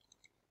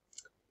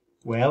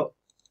 well,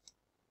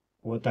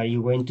 what are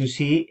you going to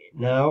see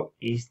now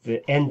is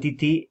the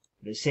entity,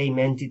 the same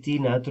entity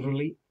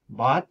naturally,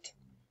 but,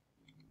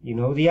 you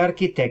know, the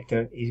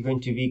architecture is going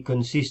to be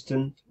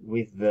consistent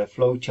with the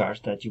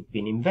flowcharts that you've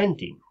been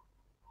inventing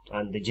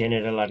and the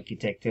general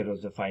architecture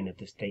of the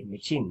finite state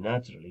machine,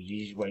 naturally.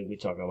 This is why we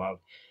talk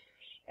about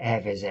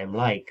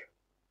FSM-like.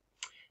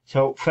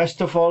 So, first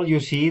of all, you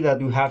see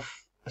that we have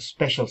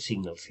special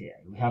signals here.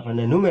 We have an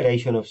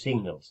enumeration of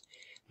signals.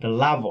 The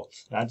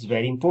levels, that's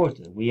very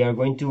important. We are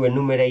going to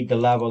enumerate the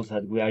levels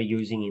that we are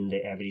using in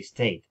the every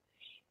state.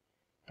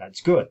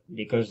 That's good,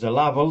 because the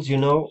levels, you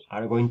know,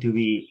 are going to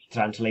be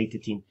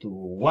translated into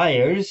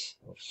wires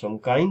of some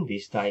kind,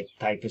 this type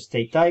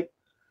state type.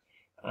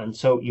 And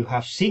so you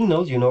have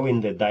signals, you know,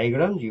 in the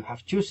diagram, you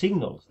have two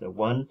signals. The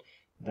one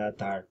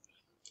that are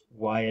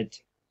wired,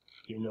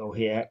 you know,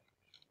 here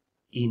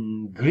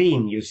in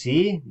green, you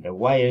see, the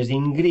wires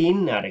in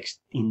green are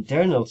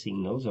internal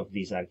signals of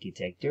this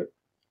architecture.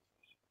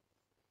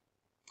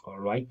 All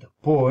right, the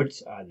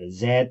ports are the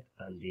Z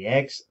and the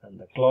X and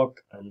the clock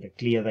and the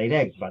clear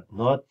direct, but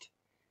not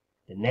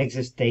the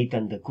next state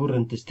and the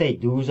current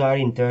state. Those are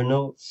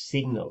internal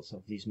signals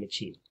of this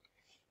machine.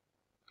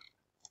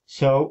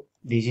 So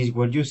this is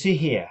what you see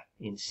here.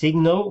 In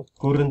signal,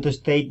 current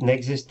state,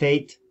 next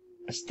state,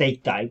 a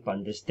state type,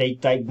 and the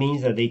state type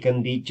means that they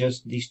can be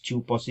just these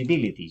two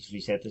possibilities,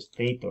 reset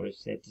state or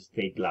set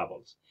state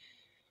levels.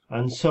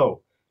 And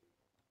so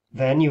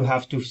then you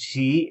have to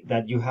see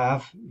that you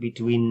have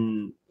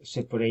between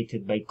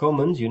separated by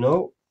commas, you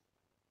know,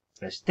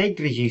 a state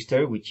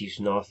register, which is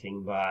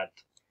nothing but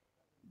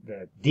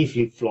the D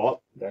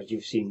flip-flop that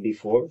you've seen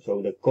before.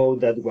 So the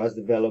code that was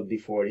developed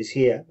before is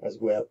here as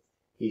well.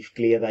 If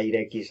clear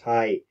direct is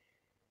high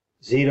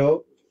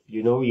 0,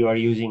 you know, you are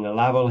using a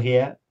label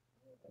here.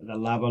 The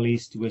label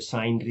is to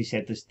assign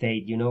reset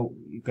state. You know,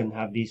 you can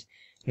have this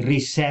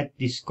reset,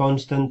 this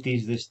constant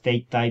is the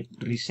state type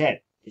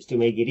reset, just to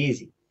make it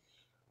easy.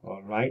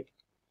 All right.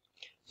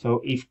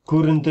 So if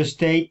current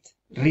state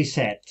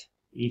reset,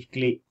 if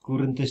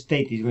current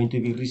state is going to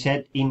be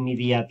reset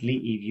immediately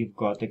if you've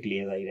got a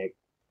clear direct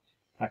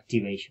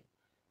activation.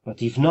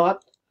 But if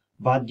not,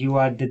 but you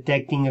are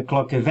detecting a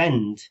clock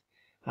event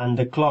and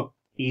the clock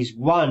is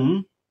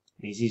 1,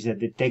 this is a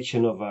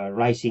detection of a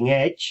rising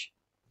edge.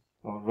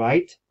 All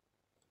right.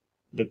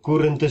 The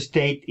current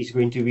state is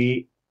going to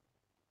be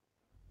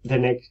the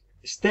next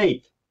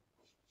state.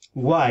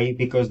 Why?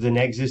 Because the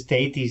next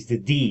state is the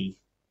D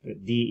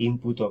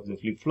input of the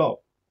flip-flop.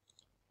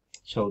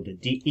 So the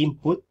D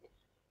input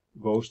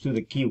goes to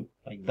the Q,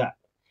 like that.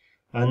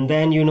 And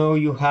then, you know,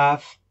 you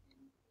have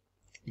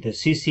the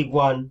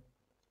CC1,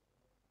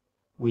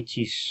 which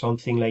is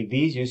something like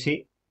this, you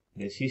see.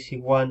 The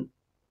CC1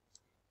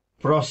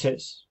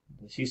 process,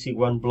 the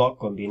CC1 block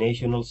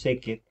combinational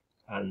circuit,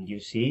 and you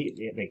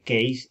see the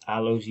case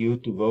allows you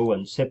to go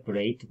and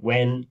separate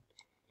when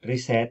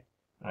reset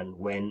and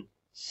when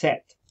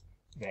set.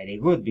 Very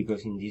good,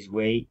 because in this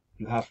way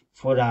you have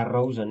 4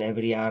 arrows and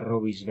every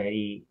arrow is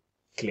very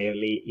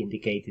clearly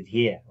indicated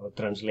here or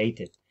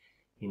translated.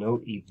 You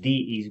know, if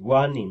D is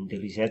 1 in the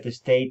reset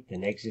state, the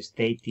next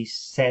state is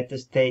set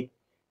state.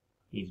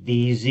 If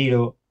D is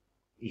 0,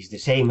 is the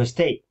same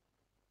state,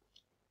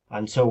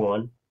 and so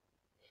on.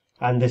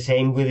 And the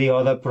same with the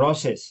other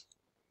process,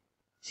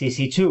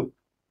 CC2.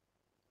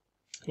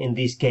 In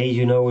this case,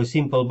 you know, a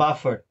simple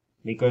buffer,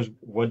 because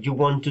what you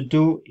want to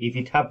do, if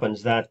it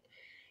happens that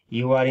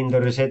you are in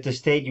the reset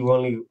state, you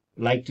only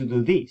like to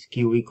do this,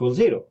 Q equals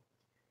 0.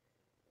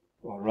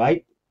 All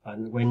right.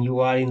 And when you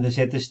are in the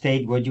set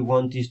state, what you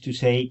want is to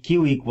say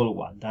Q equal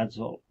 1. That's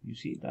all. You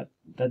see, that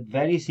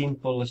very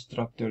simple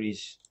structure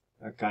is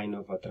a kind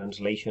of a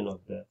translation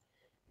of the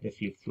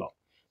flip-flop.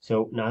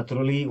 So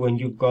naturally, when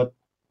you've got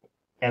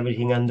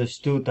everything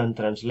understood and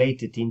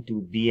translated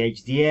into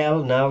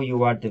VHDL, now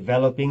you are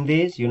developing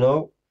this, you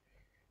know,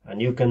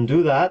 and you can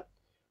do that,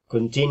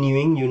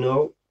 continuing, you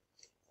know,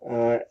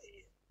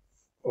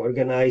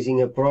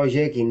 organizing a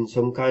project in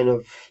some kind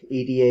of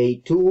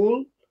EDA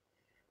tool,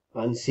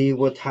 and see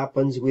what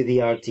happens with the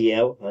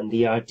RTL, and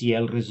the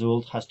RTL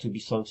result has to be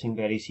something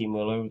very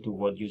similar to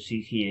what you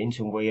see here in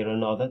some way or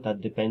another.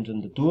 That depends on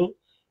the tool,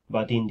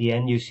 but in the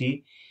end, you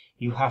see,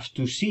 you have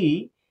to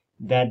see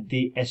that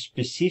the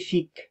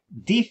specific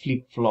D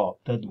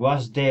flip-flop that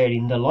was there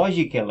in the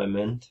logic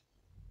element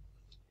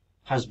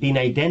has been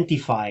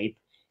identified,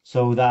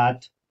 so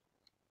that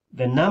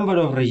the number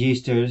of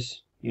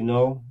registers,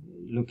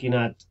 looking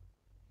at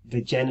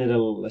the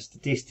general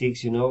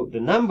statistics, the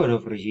number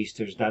of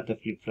registers that a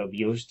flip-flop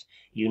used,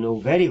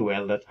 very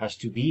well that has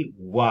to be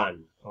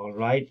 1. All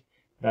right,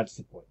 that's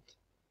the point.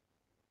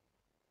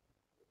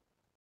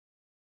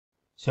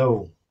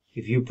 So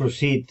if you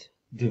proceed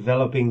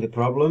developing the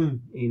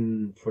problem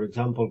in, for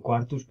example,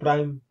 Quartus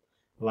Prime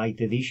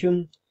Light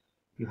Edition,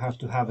 you have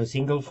to have a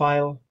single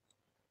file,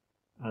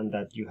 and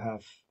that you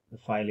have the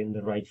file in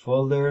the right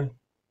folder,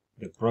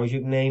 the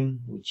project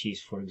name, which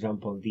is, for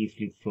example, D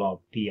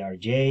flip-flop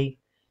PRJ,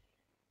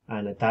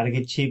 and a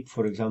target chip,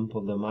 for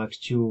example, the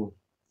MAX2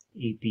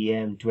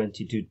 EPM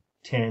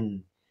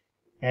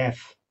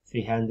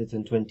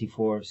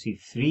 2210F324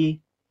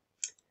 CIF3,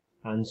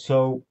 and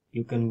so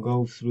you can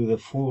go through the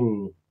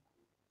full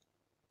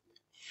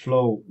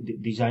flow,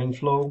 design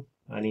flow,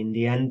 and in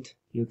the end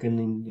you can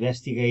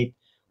investigate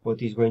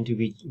what is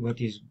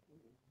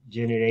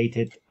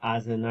generated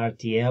as an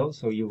RTL.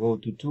 So you go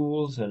to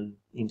tools and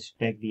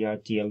inspect the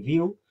RTL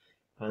view,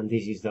 and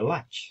this is the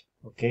latch.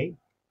 Okay,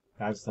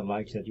 that's the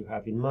latch that you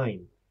have in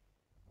mind.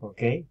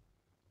 Okay,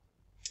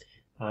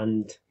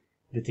 and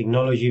the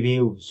technology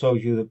view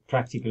shows you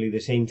practically the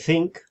same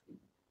thing.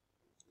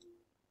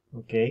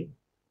 Okay,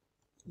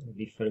 a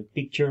different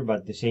picture,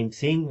 but the same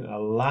thing, a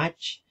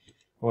latch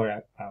or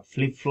a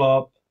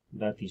flip-flop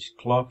that is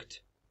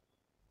clocked,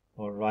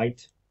 all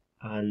right,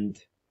 and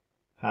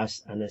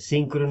has an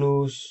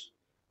asynchronous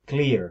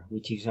clear,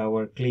 which is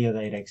our clear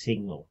direct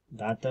signal,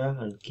 data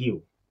and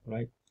Q,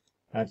 right?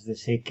 That's the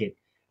circuit.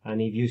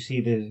 And if you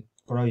see the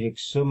project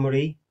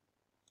summary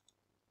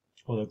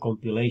or the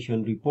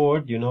compilation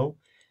report,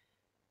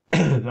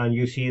 and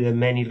you see the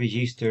many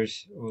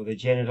registers or the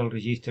general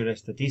register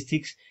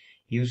statistics,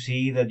 you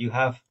see that you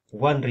have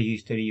one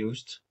register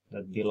used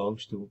that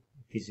belongs to,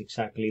 it is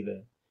exactly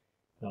the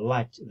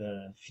latch,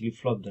 the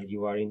flip-flop that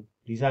you are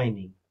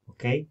designing.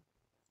 Okay,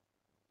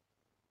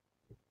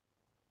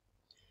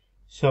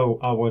 so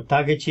our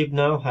target chip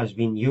now has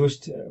been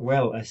used,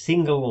 well, a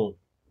single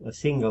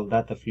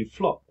data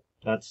flip-flop.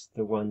 That's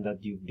the one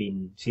that you've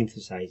been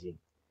synthesizing.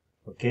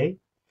 Okay,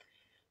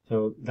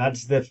 so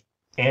that's the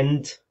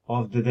end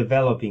of the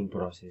developing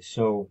process.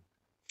 So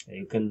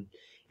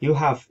you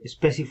have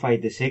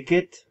specified the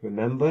circuit,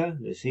 remember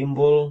the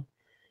symbol,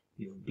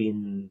 you've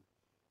been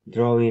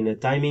drawing a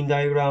timing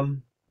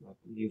diagram,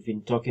 you've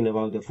been talking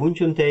about the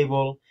function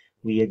table,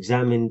 we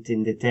examined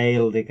in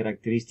detail the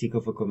characteristic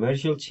of a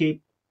commercial chip,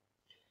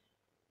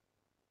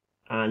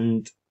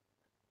 and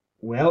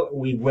well,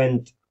 we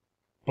went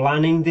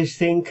planning this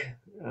thing,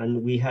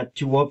 and we had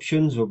two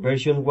options, or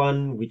version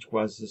 1, which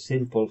was a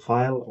simple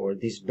file, or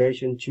this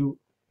version 2,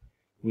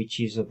 which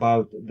is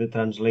about the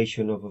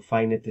translation of a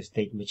finite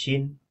state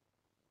machine,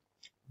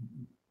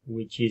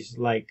 which is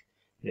like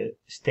the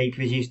state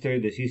register,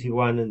 the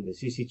CC1 and the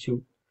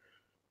CC2.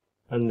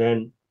 And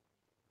then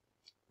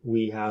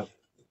we have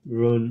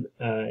run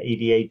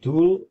EDA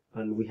tool,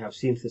 and we have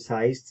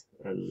synthesized,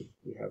 and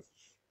we have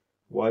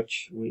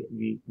watched.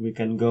 We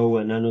can go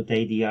and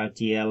annotate the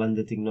RTL and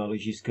the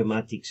technology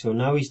schematic. So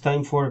now it's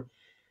time for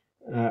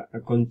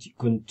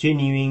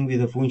continuing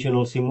with the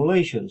functional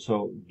simulation.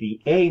 So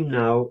the aim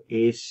now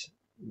is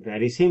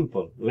very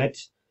simple.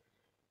 Let's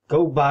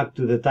go back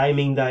to the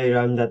timing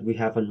diagram that we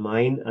have in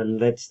mind, and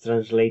let's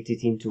translate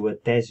it into a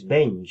test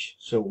bench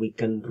so we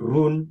can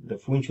run the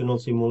functional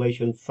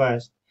simulation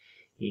first,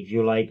 if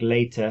you like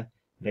later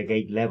the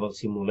gate level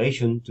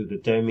simulation, to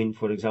determine,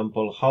 for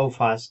example, how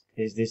fast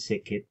is the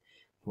circuit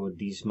for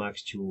this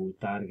MAX2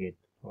 target.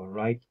 All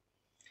right,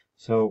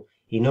 so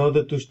in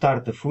order to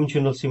start the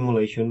functional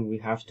simulation, we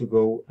have to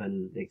go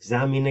and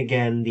examine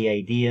again the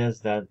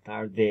ideas that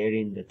are there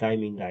in the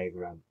timing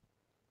diagram.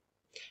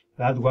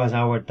 That was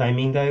our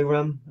timing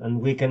diagram, and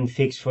we can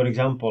fix, for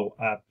example,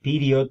 a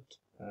period,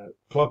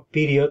 clock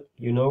period,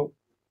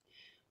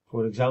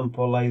 for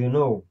example, I don't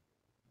know,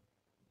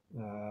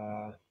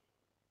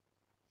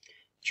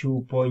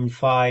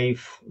 2.5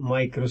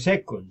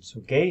 microseconds.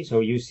 Okay, so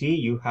you see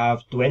you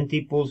have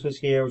 20 pulses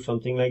here or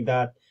something like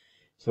that,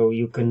 so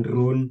you can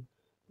run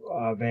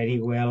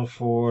very well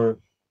for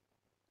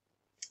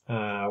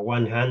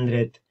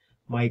 100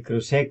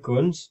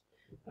 microseconds,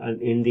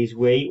 and in this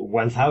way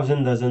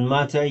 1000 doesn't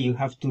matter. You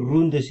have to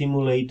run the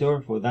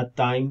simulator for that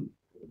time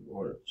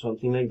or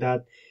something like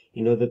that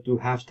in order to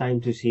have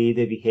time to see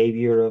the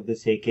behavior of the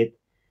circuit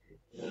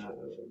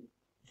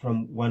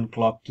from one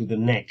clock to the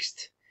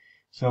next.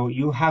 So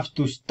you have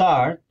to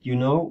start,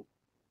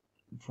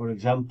 for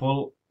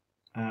example,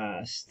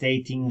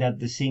 stating that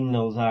the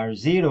signals are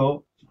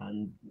 0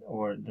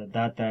 or the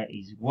data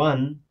is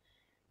 1,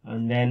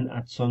 and then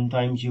at some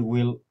times you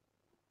will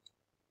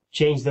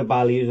change the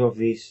values of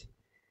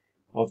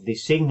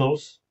these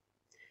signals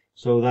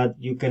so that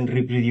you can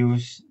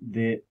reproduce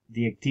the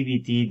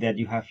activity that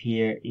you have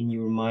here in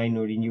your mind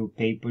or in your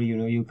paper. You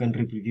know, you can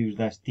reproduce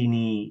those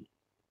teeny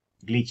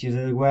glitches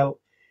as well,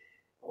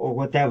 or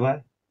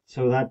whatever,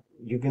 so that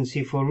you can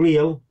see for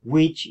real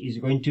which is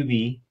going to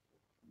be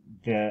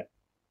the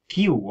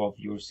Q of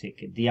your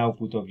circuit, the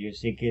output of your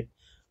circuit,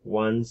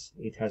 once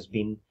it has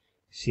been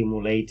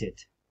simulated.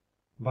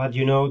 But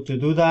you know, to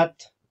do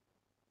that,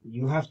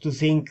 you have to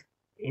think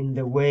in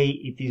the way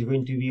it is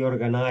going to be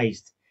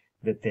organized,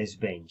 the test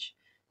bench.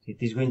 It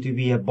is going to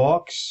be a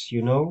box,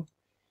 you know,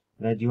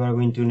 that you are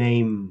going to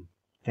name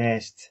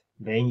test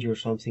bench or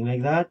something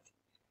like that.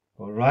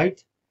 All right.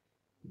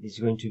 It is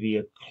going to be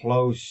a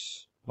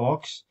closed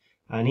box,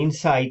 and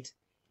inside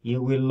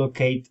you will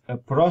locate a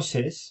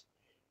process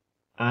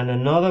and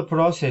another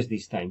process,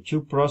 this time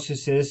 2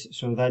 processes,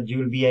 so that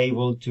you'll be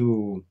able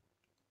to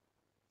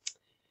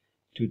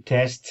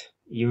test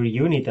your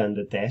unit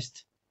under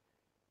test.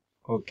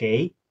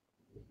 Okay,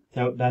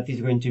 so that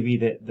is going to be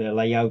the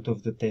layout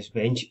of the test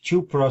bench.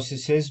 2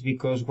 processes,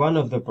 because one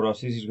of the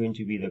processes is going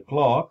to be the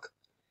clock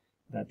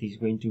that is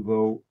going to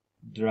go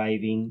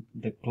driving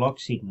the clock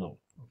signal,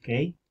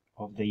 okay,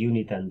 of the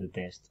unit under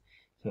test.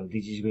 So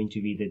this is going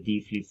to be the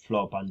D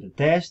flip-flop under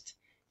test.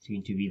 It's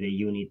going to be the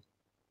unit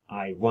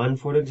I1,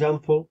 for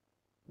example.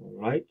 All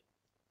right.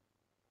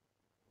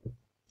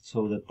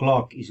 So the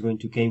clock is going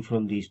to come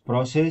from this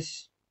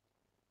process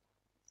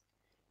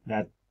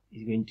that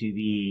is going to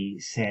be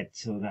set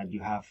so that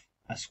you have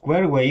a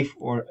square wave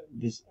or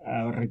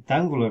a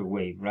rectangular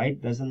wave,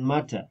 right? Doesn't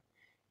matter.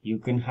 You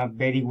can have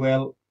very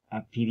well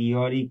a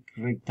periodic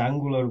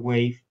rectangular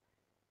wave,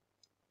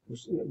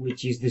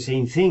 which is the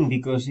same thing,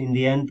 because in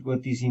the end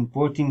what is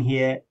important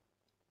here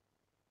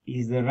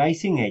is the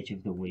rising edge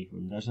of the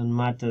waveform. Doesn't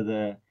matter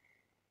the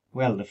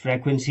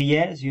frequency,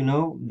 yes, you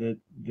know,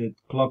 the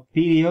clock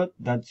period,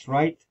 that's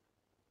right.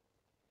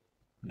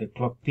 The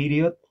clock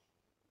period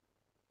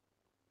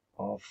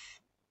of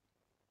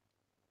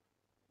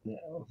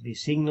the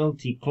signal,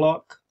 T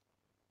clock.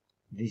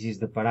 This is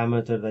the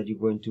parameter that you're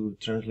going to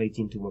translate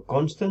into a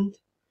constant.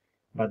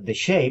 But the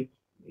shape,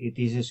 it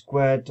is a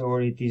squared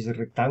or it is a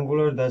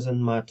rectangular,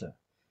 doesn't matter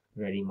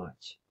very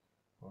much.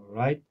 All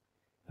right.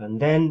 And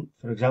then,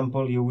 for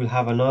example, you will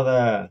have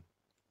a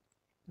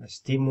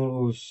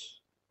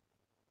stimulus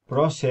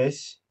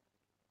process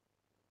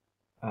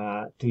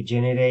to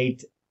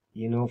generate,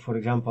 you know, for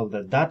example,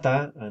 the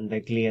data and the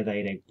clear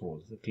direct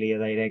pulse. The clear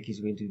direct is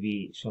going to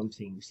be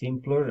something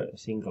simpler, a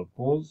single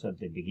pulse at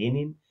the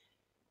beginning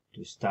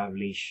to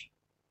establish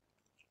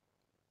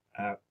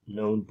a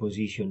known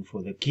position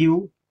for the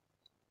Q,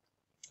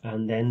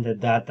 and then the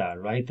data,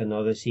 right?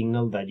 Another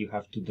signal that you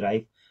have to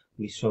drive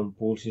with some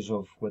pulses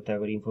of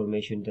whatever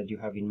information that you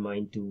have in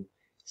mind to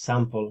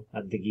sample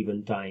at the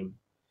given time.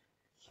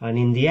 And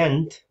in the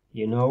end,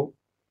 you know,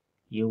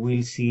 you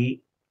will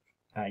see,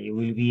 you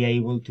will be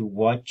able to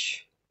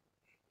watch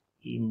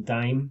in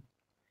time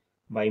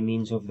by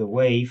means of the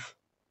wave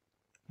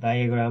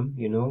diagram,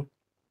 you know,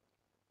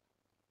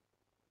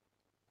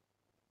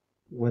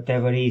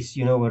 whatever is,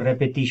 you know, a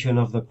repetition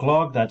of the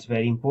clock. That's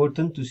very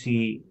important to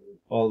see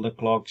all the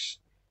clocks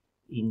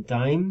in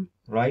time,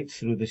 right,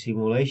 through the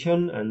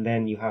simulation. And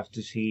then you have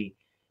to see,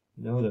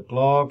 you know, the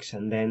clocks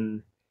and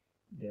then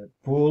the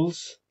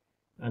pulse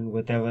and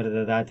whatever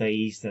the data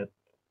is that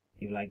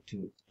you like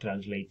to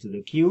translate to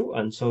the Q,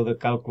 and so the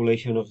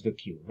calculation of the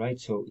Q, right?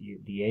 So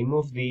the aim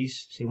of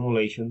this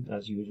simulation,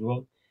 as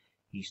usual,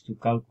 is to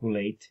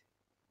calculate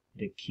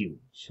the Q.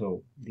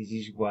 So this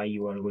is why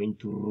you are going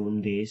to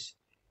run this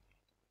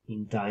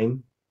in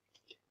time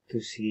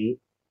to see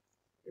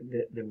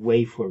the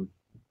waveform.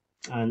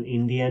 And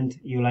in the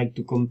end, you like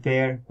to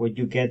compare what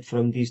you get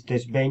from this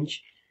test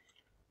bench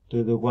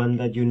to the one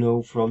that you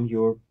know from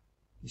your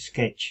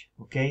sketch,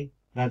 okay?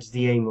 That's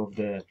the aim of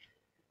the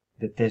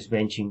test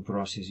benching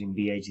process in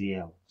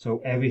VHDL. So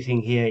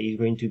everything here is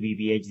going to be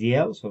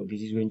VHDL. So this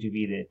is going to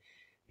be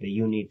the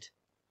unit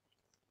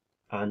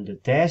and the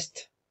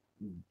test.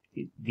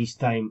 This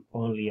time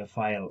only a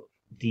file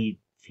D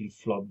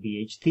flip-flop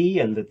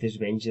VHT, and the test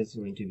bench is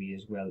going to be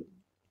as well.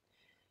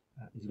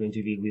 It's going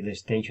to be with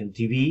extension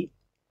TV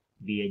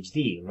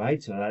VHD,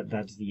 right? So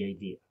that's the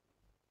idea.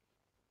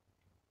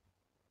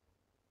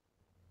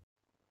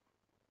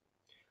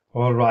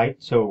 All right.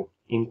 So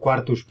in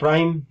Quartus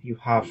Prime, you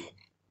have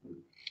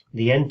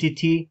the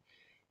entity,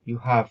 you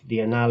have the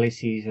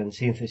analysis and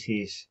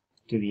synthesis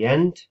to the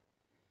end.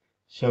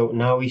 So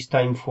now it's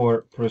time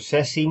for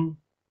processing.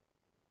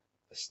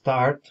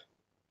 Start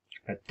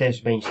a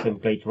test bench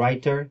template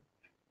writer.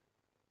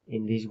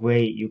 In this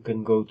way, you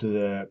can go to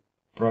the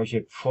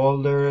project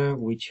folder,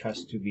 which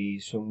has to be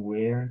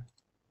somewhere.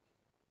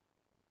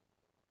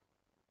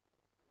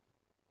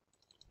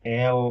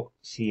 L,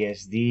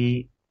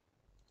 CSD,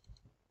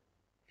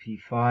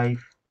 P5,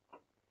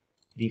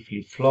 D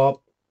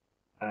flip-flop,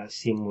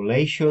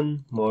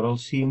 simulation, model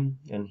sim,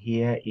 and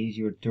here is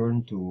your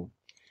turn to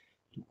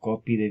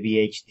copy the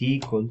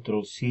VHT,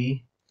 Control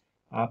C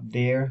up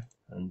there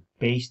and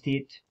paste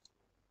it.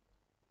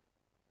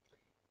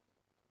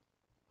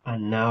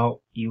 And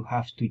now you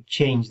have to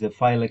change the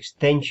file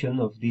extension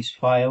of this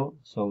file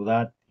so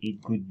that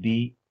it could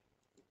be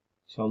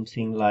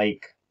something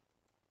like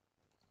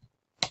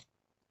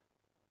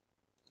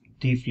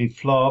t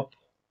flip-flop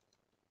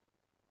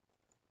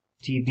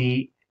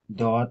tb.bhd,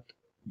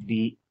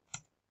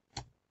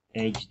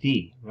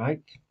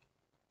 right?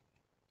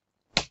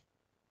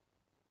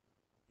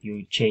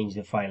 You change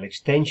the file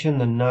extension,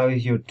 and now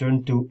is your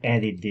turn to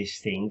edit this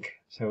thing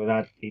so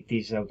that it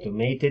is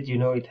automated. You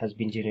know, it has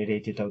been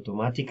generated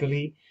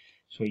automatically.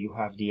 So you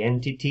have the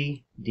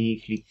entity, d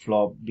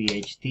flip-flop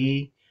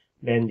bhd,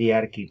 then the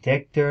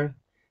architecture,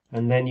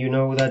 and then you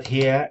know that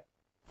here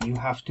you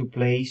have to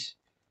place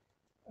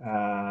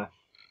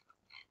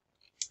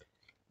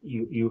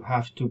you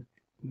have to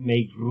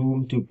make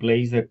room to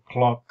place the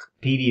clock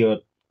period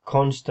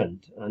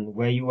constant. And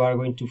where you are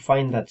going to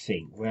find that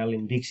thing? Well,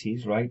 in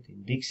digsys, right?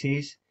 In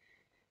digsys,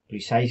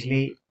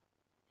 precisely,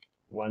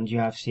 once you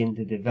have seen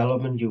the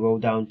development, you go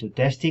down to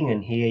testing,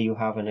 and here you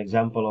have an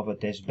example of a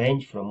test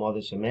bench from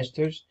other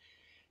semesters.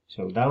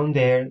 So down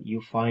there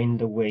you find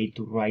the way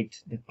to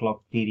write the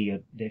clock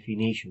period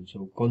definition.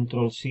 So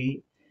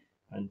Ctrl+C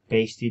and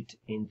paste it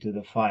into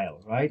the file,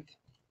 right?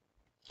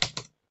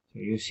 So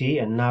you see,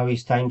 and now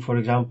it's time, for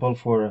example,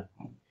 for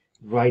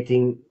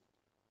writing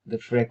the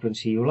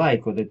frequency you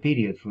like, or the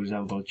period, for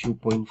example,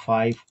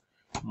 2.5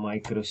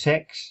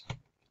 microseconds.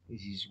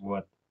 This is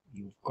what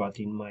you've got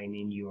in mind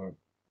in your...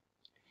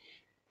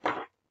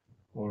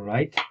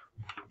 Alright,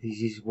 this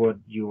is what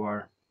you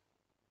are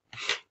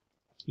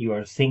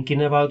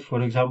thinking about,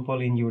 for example,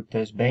 in your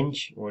test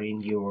bench or in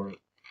your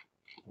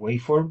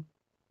waveform,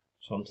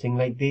 something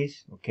like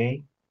this,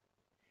 okay?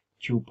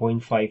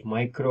 2.5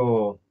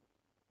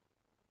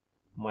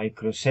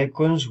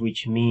 microseconds,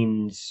 which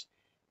means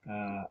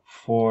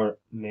 4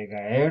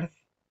 megahertz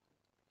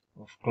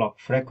of clock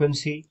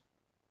frequency,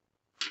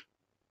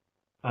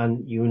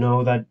 and you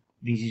know that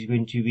this is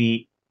going to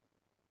be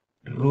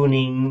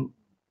running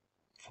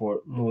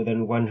for more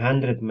than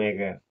 100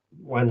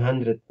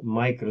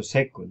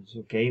 microseconds.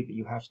 Okay,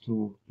 you have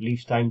to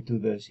leave time to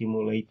the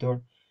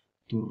simulator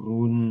to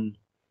run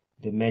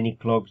the many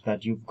clocks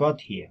that you've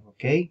got here.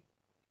 Okay,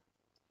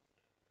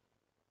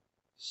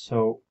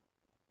 so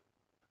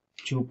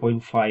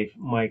 2.5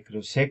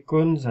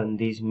 microseconds, and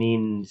this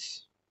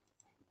means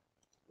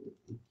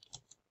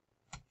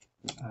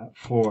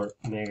 4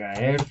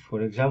 megahertz,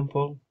 for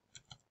example,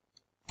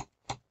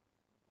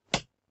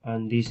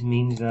 and this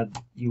means that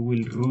you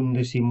will run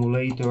the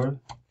simulator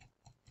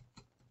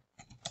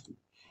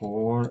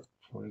for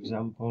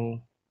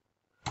example,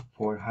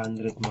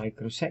 400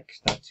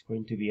 microseconds. That's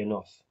going to be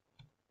enough.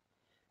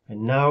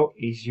 And now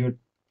is your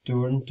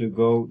turn to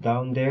go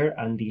down there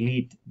and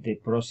delete the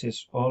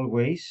process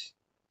always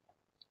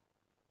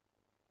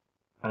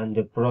and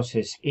the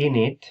process in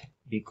it,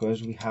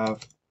 because we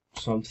have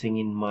something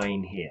in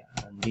mind here,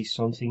 and this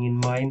something in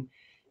mind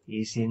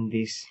is in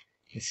this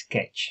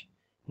sketch.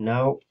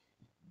 Now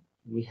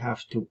we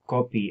have to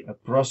copy a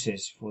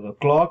process for the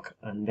clock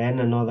and then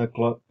another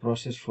clock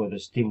process for the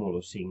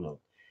stimulus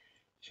signal.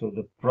 So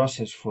the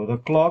process for the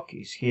clock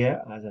is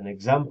here as an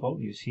example.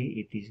 You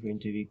see, it is going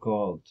to be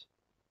called,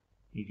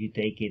 if you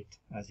take it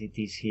as it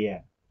is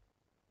here,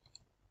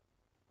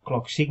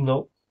 clock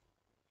signal.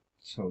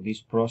 So this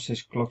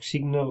process clock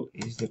signal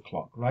is the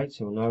clock, right?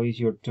 So now is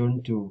your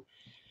turn to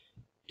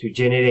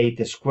generate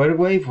a square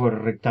wave or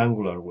a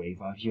rectangular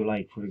wave, if you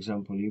like. For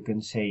example, you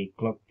can say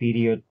clock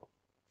period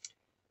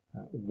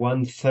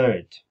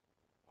 1/3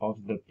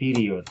 of the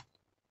period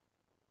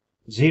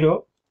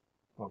 0,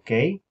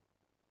 okay,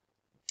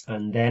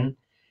 and then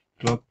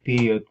clock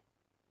period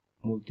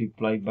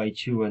multiplied by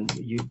 2, and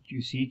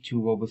you see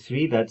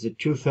 2/3, that's the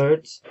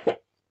 2/3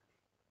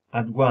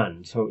 at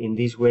 1. So in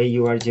this way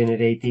you are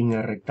generating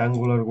a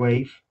rectangular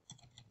wave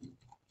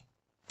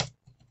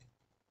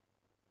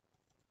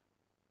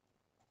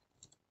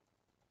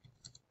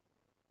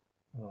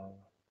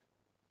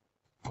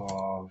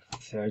of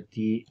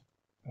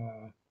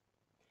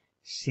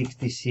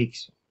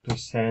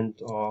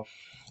 66% of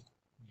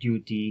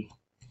duty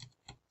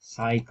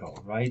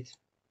cycle, right?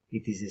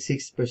 It is a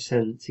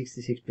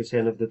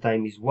 66% of the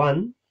time is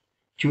 1,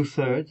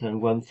 2/3,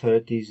 and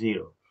 1/3 is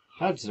 0.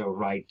 That's the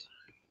right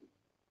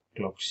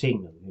clock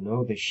signal. You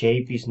know, the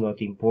shape is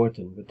not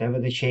important. Whatever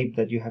the shape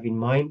that you have in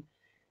mind,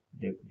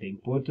 the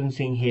important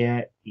thing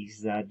here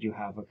is that you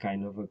have a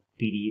kind of a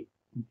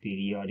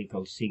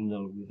periodical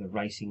signal with a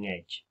rising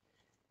edge.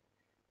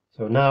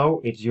 So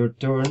now it's your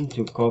turn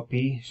to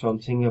copy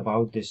something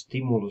about the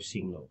stimulus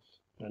signals,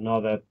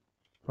 another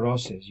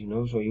process, you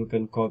know, so you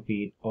can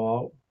copy it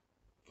all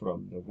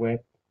from the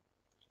web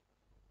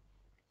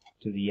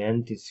to the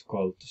end. It's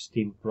called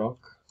stimproc.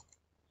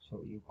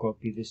 So you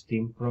copy the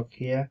stimproc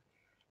here,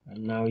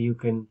 and now you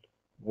can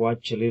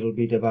watch a little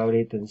bit about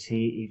it and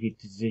see if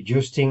it is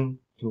adjusting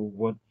to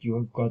what you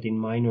have got in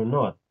mind or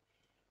not.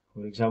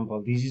 For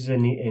example, this is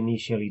an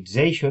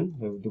initialization.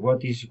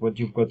 What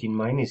you've got in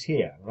mind is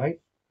here,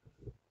 right?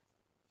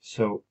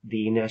 So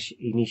the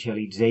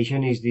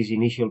initialization is this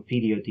initial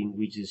period in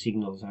which the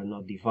signals are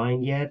not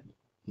defined yet.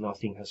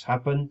 Nothing has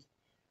happened.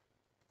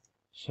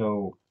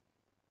 So,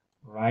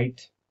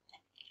 right,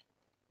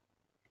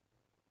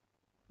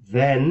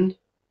 then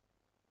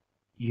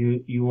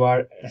you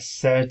are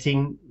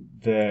asserting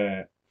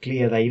the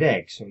clear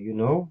direct. So you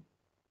know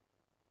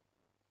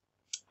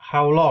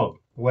how long.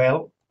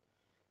 Well,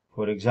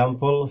 for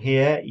example,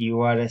 here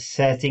you are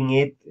asserting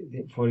it.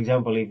 For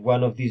example, if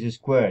one of these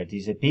squared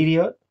is a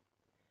period,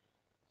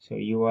 so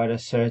you are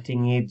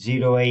asserting it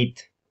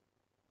 0.8,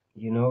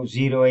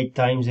 0.8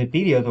 times a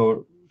period,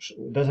 or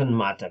it doesn't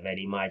matter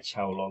very much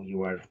how long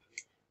you are,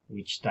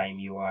 which time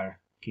you are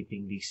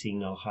keeping this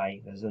signal high,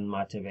 doesn't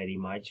matter very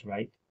much,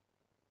 right?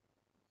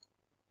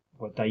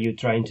 What are you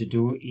trying to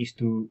do is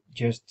to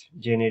just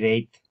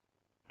generate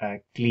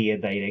a clear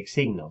direct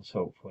signal.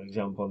 So, for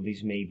example,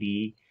 this may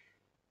be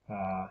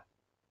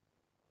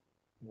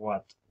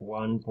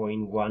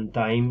 1.1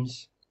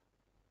 times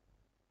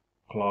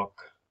clock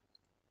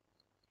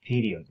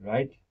period,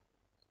 right?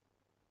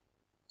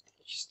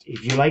 Just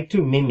if you like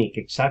to mimic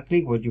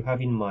exactly what you have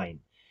in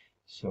mind.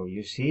 So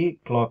you see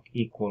clock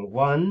equal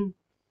 1,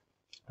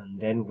 and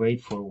then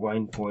wait for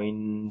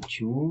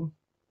 1.2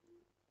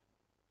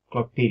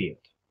 clock period.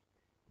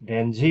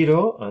 Then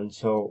 0, and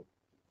so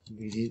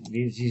this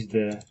is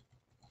the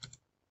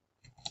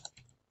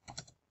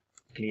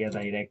clear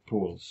direct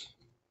pulse,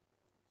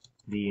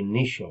 the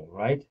initial,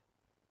 right?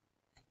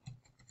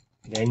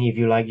 Then if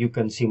you like, you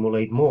can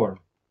simulate more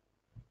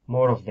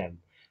of them.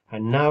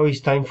 And now it's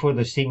time for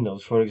the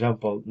signals. For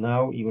example,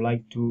 now you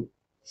like to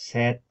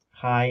set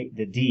high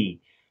the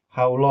D.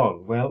 How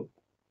long? Well,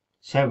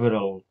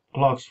 several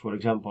clocks, for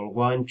example,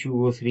 1, 2,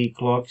 or 3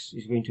 clocks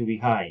is going to be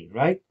high,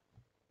 right?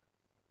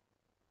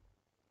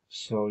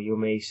 So you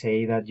may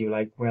say that you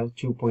like, well,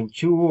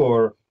 2.2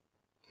 or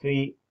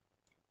 3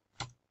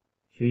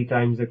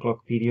 times the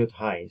clock period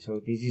high. So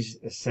this is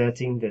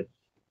setting the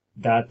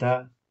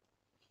data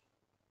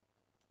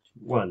to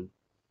 1.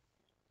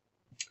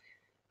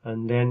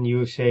 And then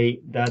you say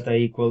data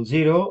equals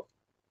 0,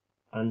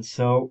 and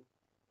so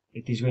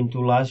it is going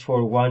to last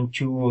for 1,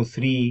 2, or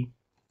 3.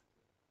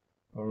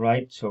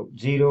 Alright, so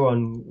 0,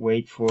 and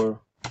wait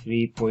for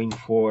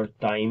 3.4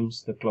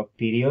 times the clock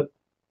period.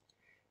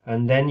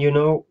 And then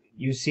you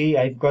see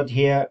I've got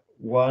here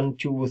 1,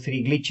 2, or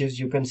 3 glitches.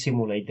 You can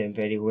simulate them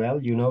very well.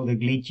 The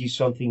glitch is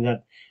something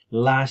that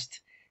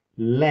lasts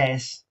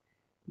less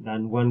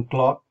than 1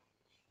 clock,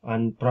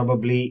 and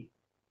probably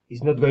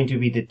is not going to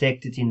be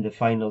detected in the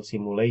final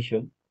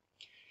simulation.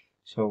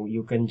 So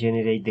you can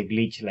generate the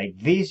glitch like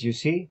this, you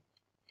see,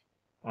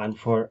 and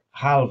for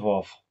half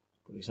of,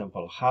 for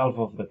example, half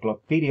of the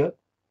clock period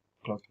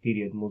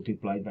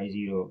multiplied by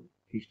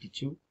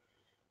 0.52,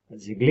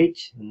 that's a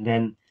glitch. And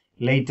then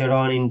later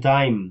on in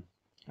time,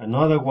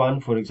 another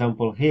one, for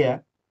example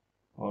here.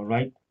 All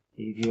right,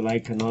 if you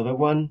like another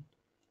one,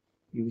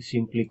 you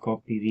simply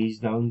copy this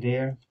down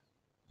there,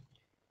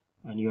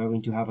 and you are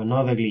going to have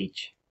another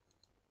glitch.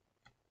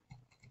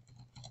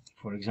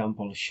 For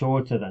example,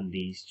 shorter than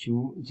this,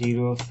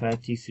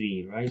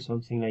 2.033, right?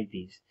 Something like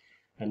this.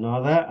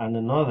 Another and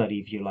another,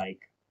 if you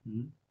like.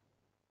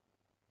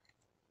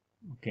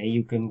 Okay,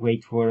 you can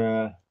wait for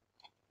a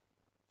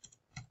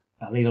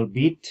little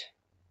bit,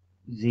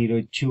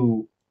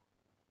 0.2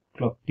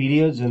 clock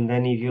periods, and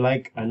then if you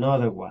like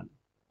another one.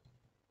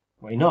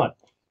 Why not?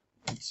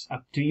 It's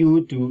up to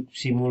you to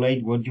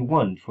simulate what you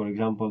want. For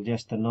example,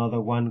 just another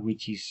one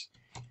which is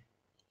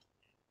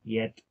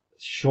yet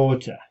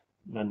shorter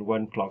than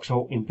 1 clock.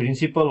 So in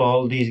principle,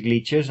 all these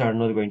glitches are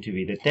not going to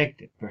be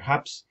detected.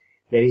 Perhaps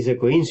there is a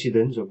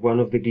coincidence of one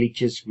of the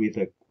glitches with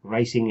a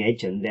rising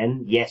edge, and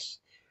then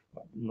yes,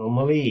 but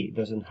normally it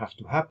doesn't have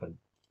to happen.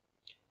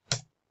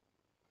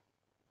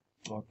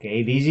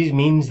 Okay, this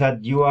means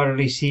that you are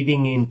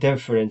receiving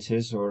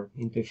interferences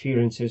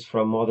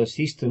from other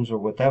systems or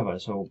whatever.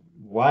 So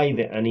why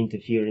an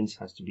interference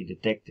has to be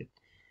detected?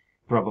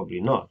 Probably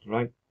not,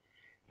 right?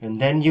 And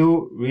then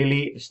you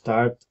really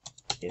start,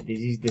 this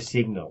is the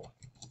signal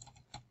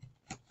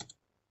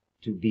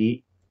to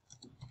be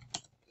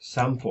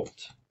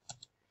sampled.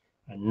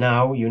 And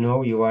now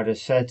you are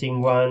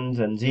setting ones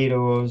and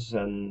zeros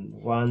and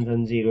ones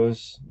and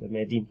zeros, the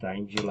many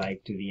times you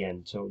like, to the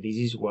end. So this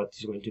is what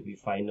is going to be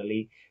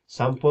finally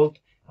sampled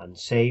and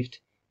saved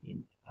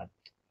at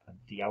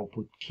the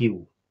output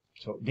queue.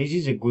 So this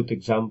is a good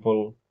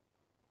example.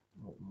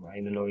 I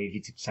don't know if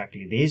it's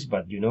exactly this,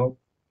 but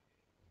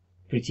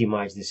pretty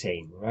much the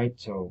same, right?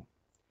 So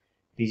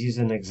this is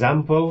an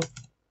example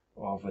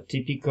of a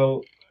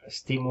typical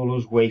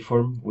stimulus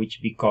waveform, which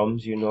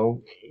becomes,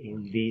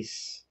 in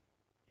this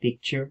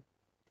picture,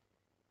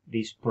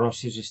 this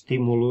process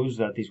stimulus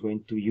that is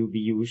going to be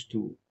used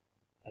to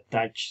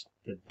attach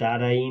the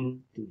data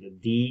in to the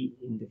D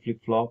in the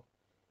flip-flop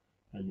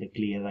and the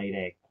clear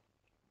direct.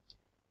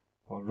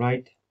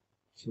 Alright,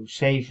 so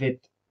save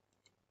it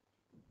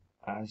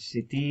as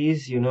it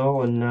is,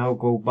 and now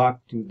go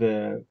back to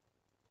the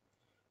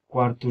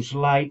Quartus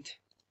Lite,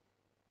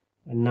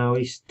 and now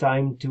it's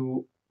time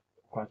to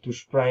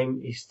Quartus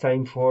Prime. It's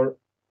time for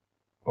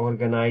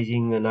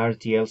organizing an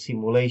RTL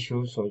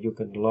simulation, so you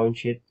can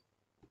launch it.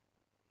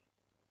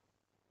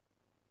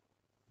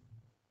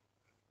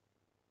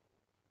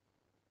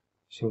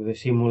 So the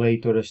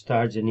simulator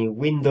starts a new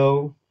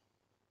window,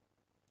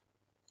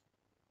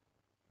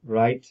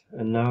 right?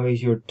 And now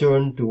is your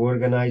turn to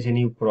organize a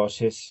new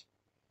process.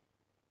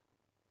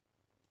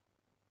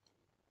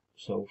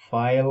 So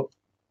file,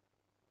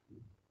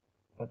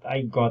 but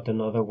I got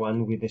another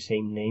one with the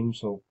same name,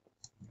 so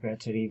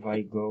better if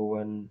I go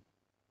and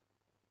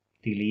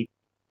delete.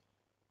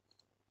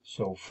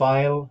 So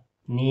file,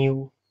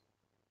 new,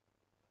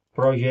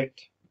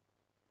 project.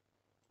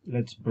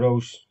 Let's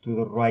browse to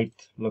the right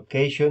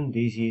location.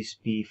 This is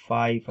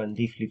P5 and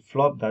D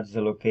flip-flop. That's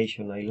the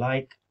location I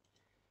like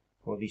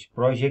for this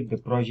project. The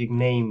project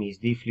name is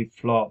D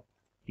flip-flop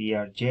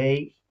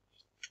PRJ,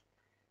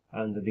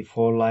 and the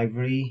default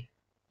library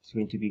is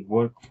going to be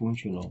work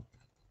functional.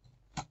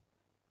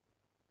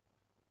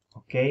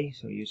 Okay,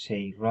 so you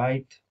say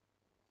write,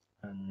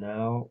 and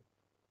now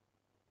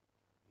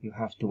you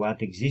have to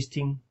add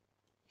existing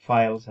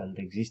files, and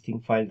the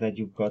existing files that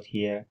you've got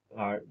here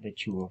are the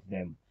two of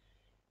them,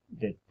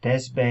 the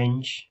test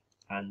bench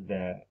and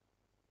the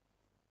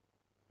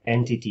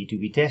entity to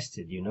be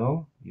tested.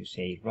 You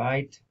say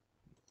write,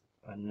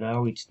 and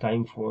now it's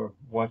time for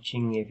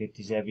watching if it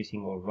is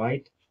everything all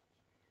right.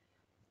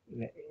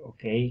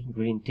 Okay,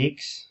 green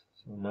ticks.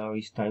 So now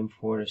it's time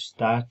for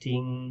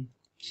starting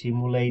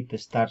simulate the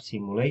start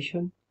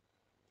simulation.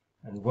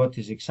 And what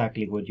is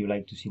exactly what you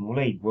like to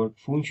simulate? Work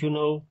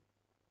functional,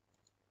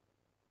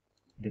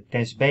 the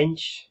test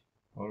bench.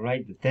 All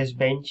right, the test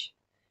bench.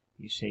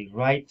 You say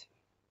write.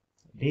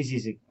 This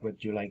is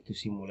what you like to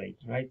simulate,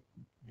 right?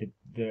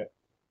 The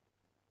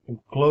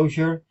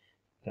enclosure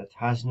that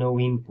has no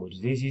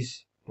inputs. This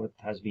is what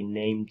has been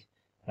named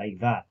like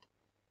that.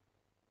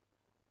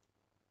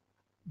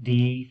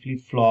 D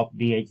flip-flop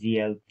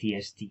BHDL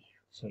TST.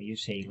 So you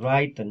say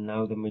write, and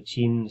now the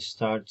machine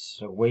starts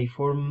a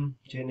waveform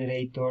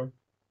generator,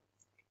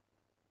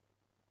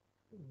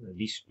 a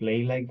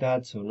display like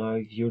that. So now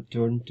it's your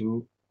turn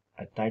to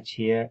attach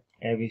here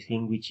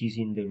everything which is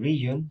in the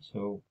region.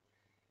 So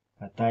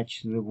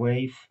attach to the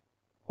wave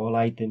all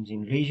items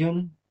in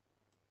region,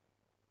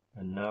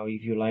 and now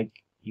if you like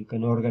you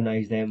can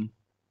organize them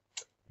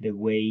the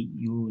way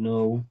you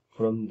know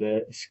from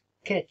the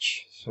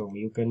sketch. So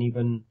you can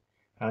even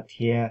add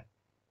here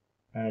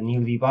a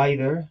new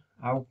divider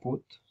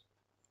output.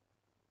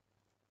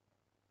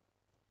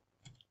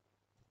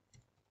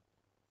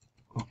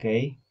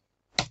 Okay,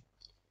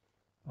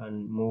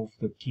 and move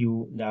the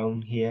queue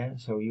down here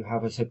so you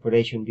have a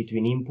separation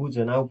between inputs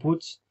and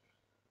outputs.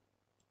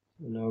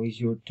 Now is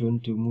your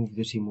turn to move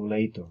the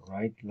simulator,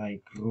 right?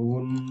 Like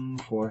run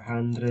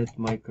 400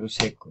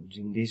 microseconds.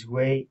 In this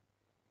way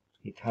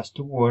it has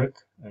to work,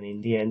 and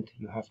in the end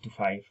you have to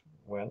find,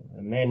 well,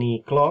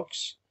 many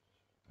clocks.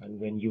 And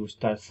when you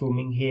start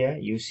zooming here,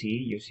 you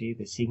see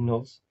the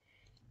signals,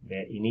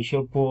 the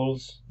initial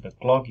pulse, the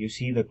clock. You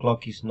see the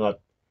clock is not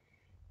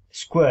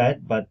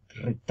squared but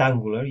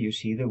rectangular. You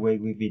see the way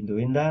we've been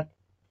doing that.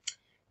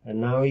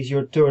 And now is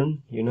your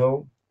turn,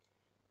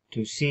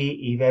 to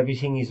see if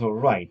everything is all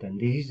right. And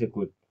this is a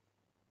good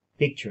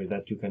picture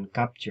that you can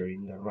capture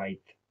in the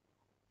right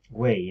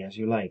way as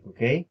you like,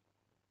 okay?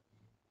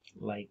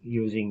 Like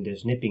using the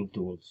snipping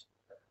tools.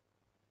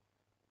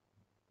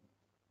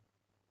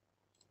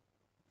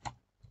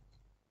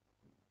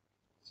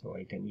 So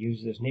I can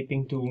use the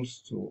snipping tools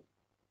to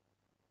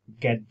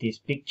get this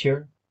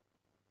picture.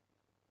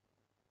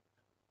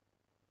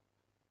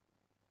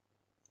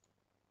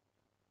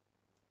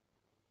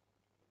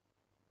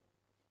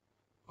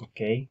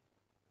 Okay,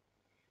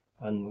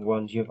 and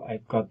once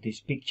I've got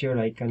this picture,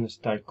 I can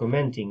start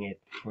commenting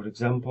it. For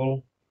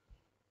example,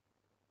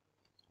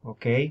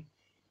 okay,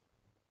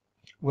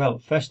 well,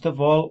 first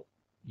of all,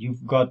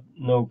 you've got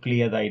no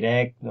clear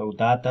direct, no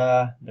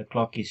data, the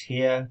clock is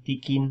here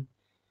ticking,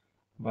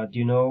 but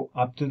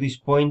up to this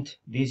point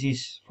this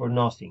is for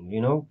nothing.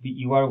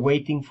 You are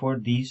waiting for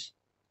this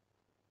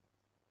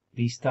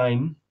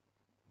time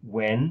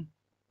when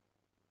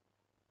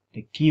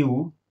the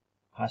queue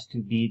has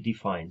to be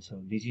defined. So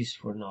this is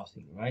for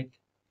nothing, right?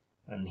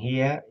 And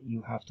here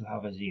you have to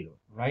have a 0,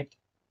 right?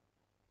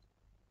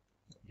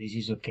 This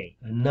is okay.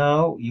 And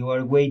now you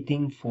are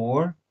waiting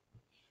for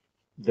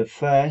the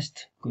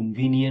first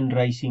convenient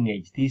rising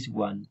edge, this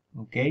one,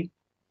 okay?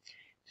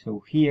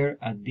 So here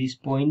at this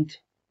point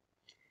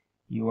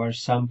you are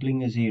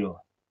sampling a 0,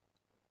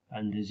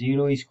 and the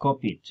 0 is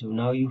copied. So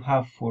now you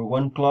have for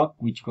one clock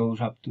which goes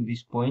up to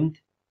this point.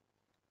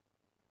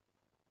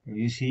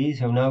 You see,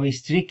 so now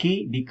it's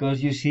tricky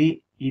because you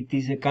see it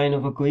is a kind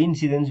of a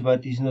coincidence,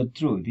 but it's not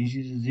true. This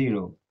is a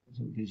 0.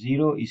 So the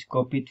 0 is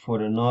copied for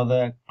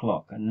another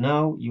clock, and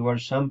now you are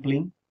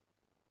sampling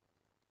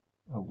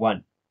a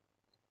 1.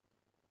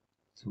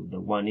 So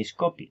the 1 is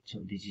copied. So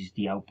this is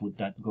the output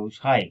that goes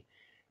high.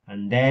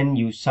 And then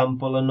you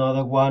sample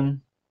another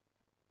one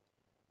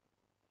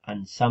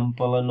and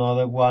sample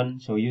another one.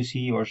 So you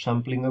see you are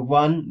sampling a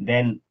 1,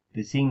 then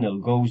the signal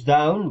goes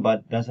down,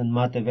 but doesn't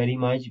matter very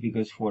much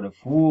because for a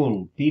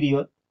full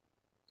period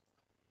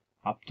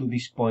up to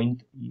this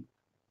point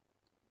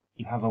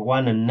you have a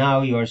 1, and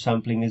now you are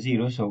sampling a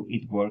 0, so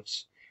it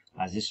works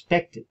as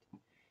expected.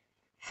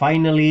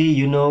 Finally,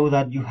 you know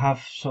that you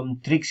have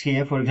some tricks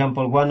here. For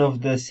example, one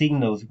of the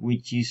signals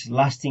which is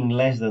lasting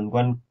less than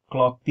 1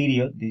 clock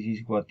period, this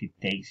is what it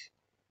takes,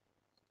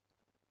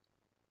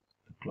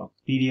 the clock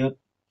period.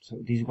 So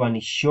this one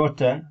is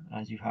shorter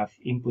as you have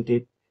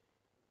inputted,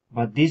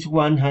 but this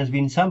one has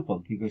been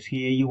sampled because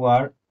here you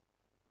are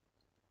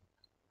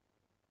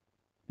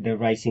the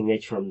rising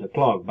edge from the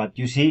clock. But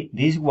you see,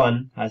 this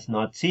one has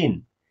not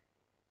seen.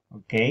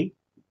 Okay,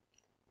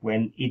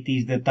 when it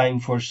is the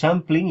time for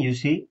sampling, you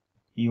see,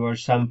 you are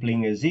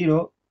sampling a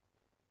 0,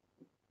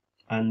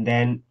 and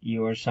then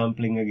you are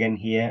sampling again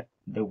here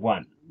the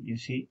 1, you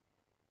see.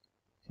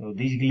 So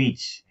this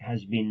glitch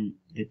has been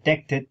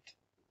detected,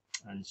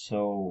 and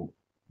so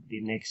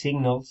the next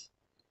signals,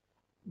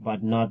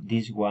 but not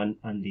this one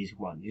and this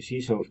one, you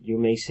see. So you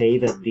may say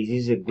that this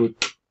is a good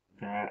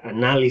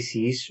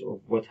analysis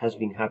of what has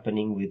been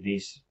happening with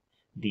this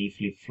D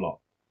flip-flop.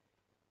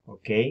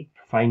 Okay,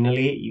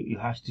 finally you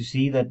have to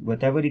see that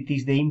whatever it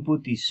is the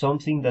input is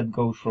something that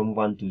goes from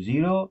 1 to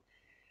 0,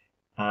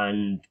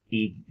 and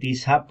if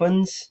this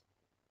happens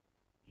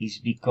is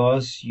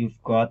because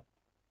you've got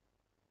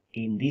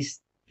in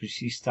this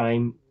precise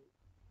time,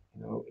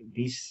 you know,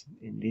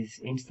 in this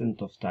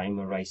instant of time,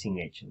 a rising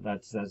edge.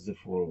 That's the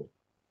full,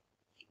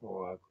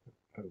 or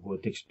a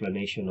good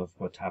explanation of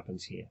what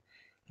happens here,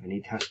 and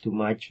it has to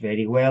match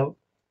very well,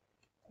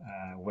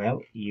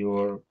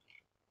 your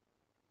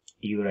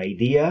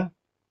idea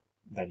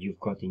that you've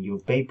got in your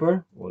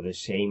paper, or the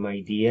same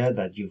idea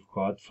that you've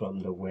got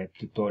from the web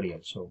tutorial.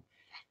 So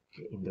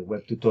in the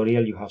web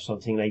tutorial you have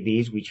something like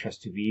this, which has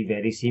to be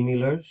very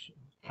similar,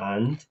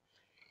 and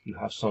you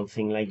have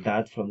something like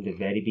that from the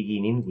very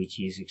beginning,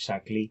 which is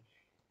exactly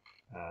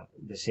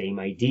the same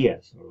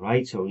ideas. All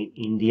right, so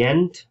in the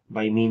end,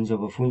 by means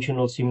of a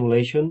functional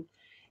simulation,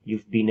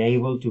 you've been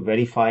able to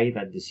verify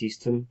that the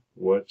system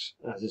works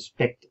as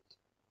expected.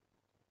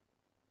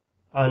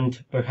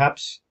 And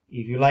perhaps,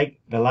 if you like,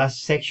 the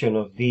last section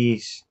of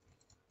this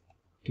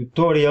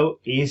tutorial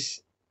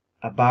is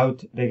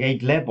about the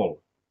gate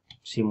level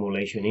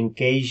simulation, in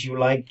case you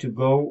like to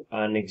go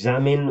and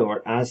examine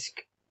or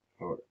ask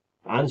or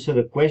answer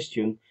the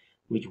question,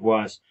 which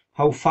was,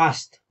 how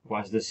fast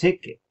was the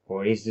circuit,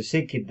 or is the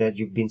circuit that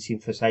you've been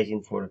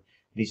synthesizing for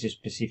this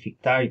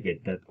specific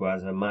target that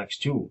was a max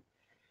 2.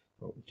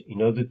 So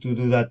in order to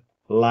do that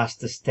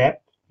last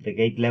step, the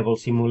gate level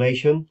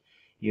simulation,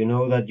 you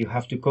know that you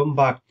have to come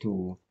back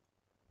to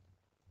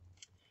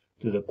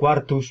the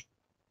Quartus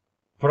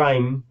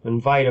prime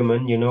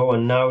environment, you know,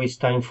 and now it's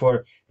time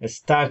for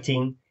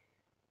starting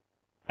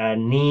a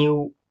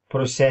new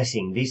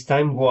processing. This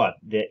time what?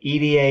 The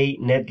EDA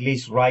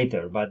netlist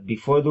writer. But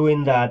before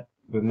doing that,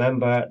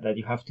 remember that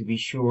you have to be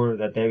sure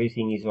that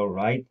everything is all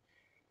right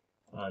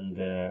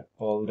and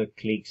all the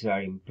clicks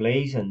are in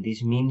place. And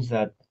this means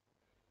that,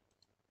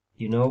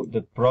 you know,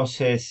 the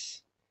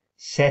process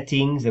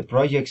settings, the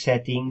project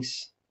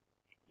settings,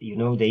 you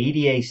know, the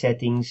EDA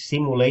settings,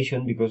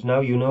 simulation, because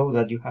now you know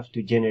that you have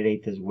to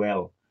generate as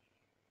well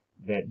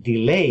the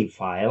delay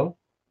file,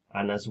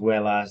 and as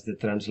well as the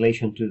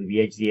translation to the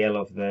VHDL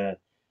of the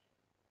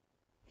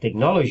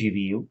technology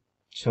view.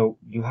 So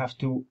you have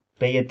to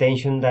pay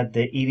attention that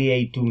the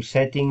EDA tool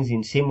settings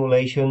in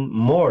simulation,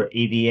 more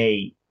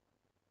EDA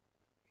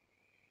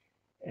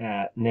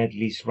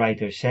netlist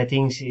writer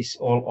settings is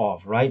all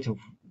off, right? So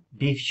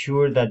be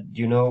sure that,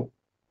 you know,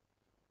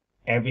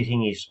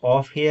 everything is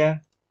off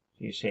here.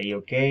 You say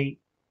okay,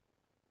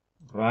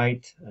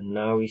 right, and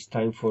now it's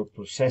time for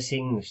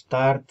processing,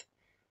 start.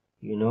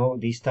 You know,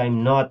 this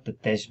time not the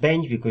test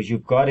bench because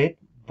you've got it,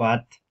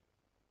 but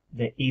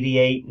the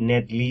EDA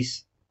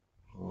netlist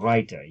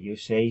writer. You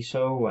say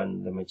so,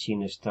 and the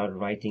machine start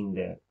writing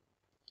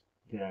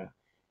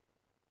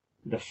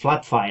the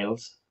flat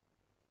files,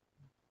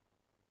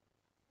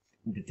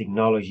 the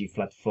technology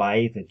flat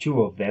file, the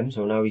 2 of them.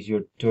 So now is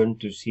your turn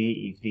to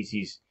see if this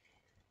is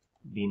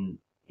been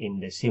in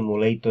the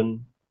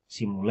simulation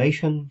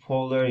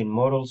folder in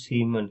Model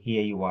Sim, and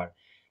here you are.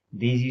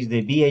 This is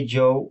the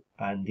BHO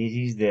and this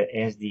is the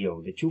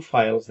SDO, the 2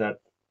 files that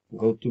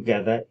go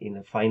together in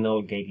a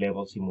final gate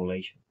level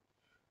simulation.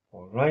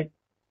 All right,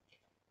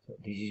 so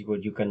this is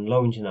what you can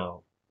launch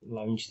now.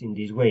 Launched in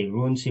this way: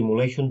 run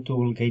simulation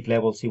tool, gate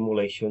level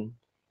simulation.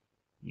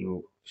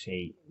 You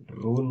say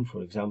run,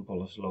 for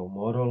example, a slow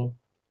model,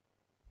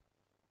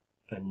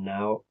 and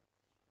now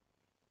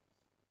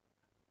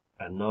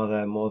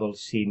another Model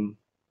Sim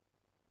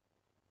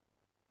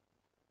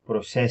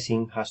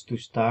processing has to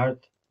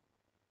start.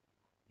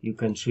 You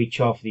can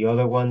switch off the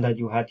other one that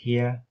you had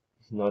here,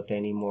 it's not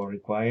anymore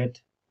required,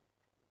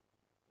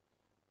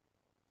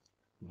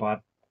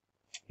 but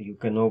you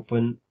can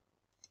open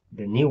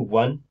the new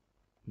one,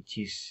 which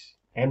is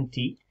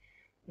empty,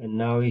 and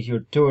now is your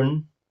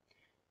turn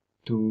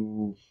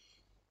to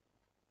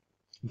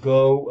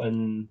go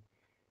and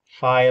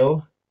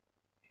file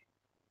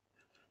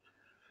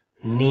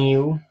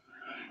new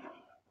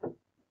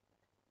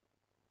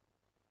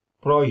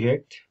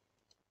project,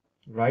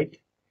 right?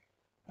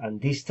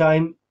 And this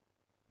time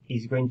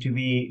is going to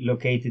be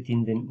located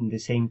in the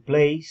same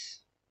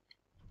place.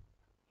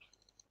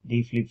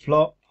 D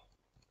flip-flop.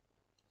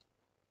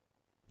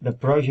 The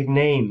project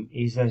name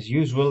is, as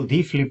usual,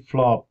 D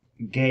flip-flop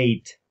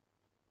gate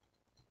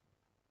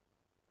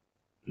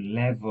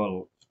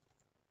level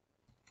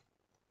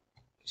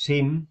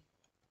sim,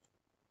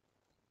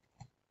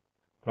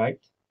 right?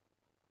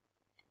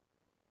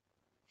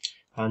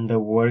 And the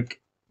work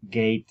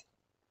gate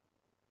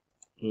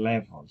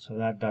level. So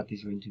that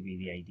is going to be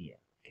the idea.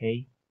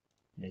 Okay,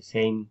 the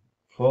same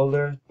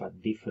folder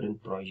but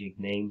different project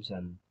names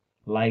and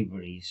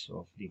libraries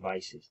of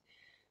devices.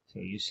 So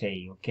you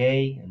say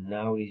okay, and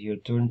now is your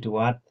turn to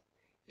add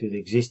to the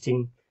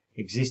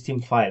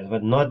existing files,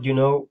 but not, you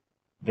know,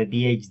 the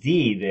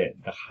BHD,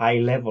 the high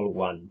level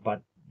one,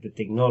 but the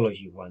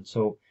technology one.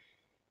 So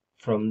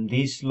from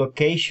this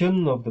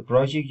location of the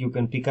project you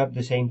can pick up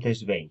the same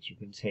test bench. You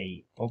can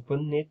say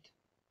open it,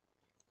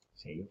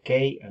 say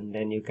okay, and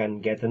then you can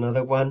get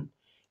another one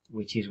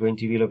which is going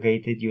to be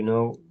located, you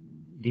know,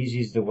 this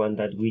is the one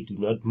that we do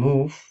not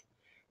move.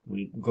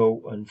 We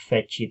go and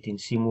fetch it in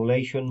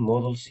simulation,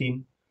 model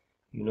sim,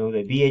 you know,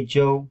 the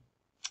BHO,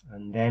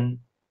 and then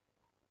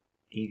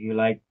if you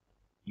like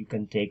you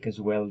can take as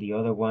well the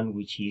other one,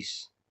 which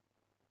is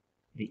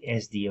the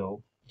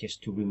SDO,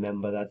 just to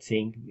remember that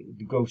thing.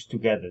 It goes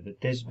together, the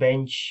test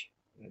bench,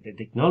 the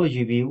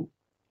technology view,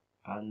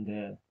 and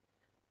the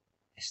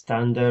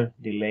standard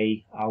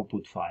delay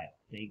output file.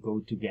 They go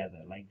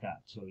together like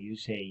that. So you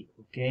say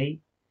okay,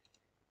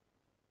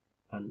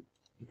 and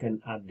you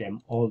can add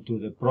them all to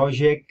the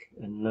project,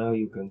 and now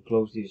you can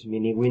close these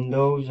mini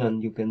windows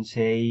and you can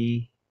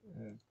say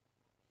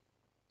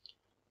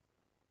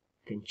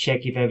can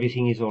check if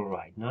everything is all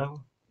right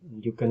now.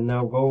 And you can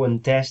now go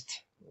and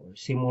test or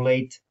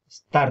simulate,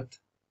 start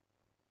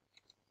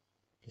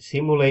the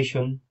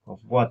simulation of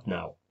what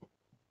now?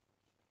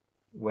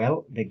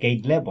 Well, the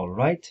gate level,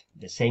 right?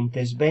 The same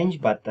test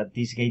bench, but at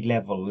this gate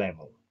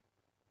level.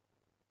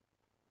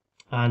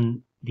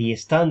 And the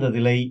standard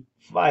delay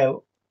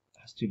file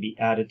has to be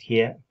added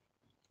here.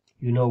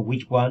 You know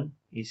which one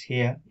is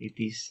here. It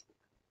is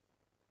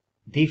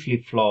D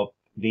flip-flop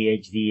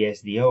BHD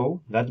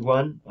SDO, that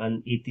one,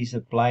 and it is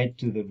applied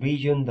to the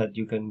region that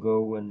you can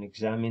go and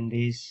examine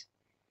this.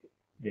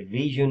 The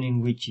region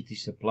in which it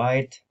is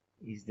applied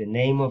is the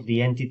name of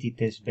the entity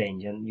test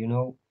bench, and you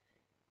know,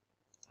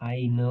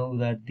 I know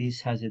that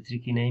this has a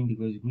tricky name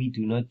because we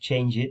do not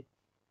change it,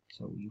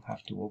 so you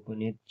have to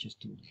open it just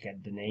to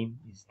get the name.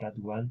 Is that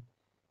one,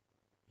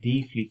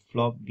 D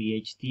flip-flop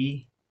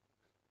BHD.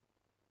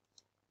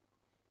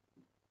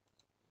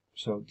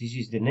 So this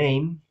is the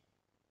name.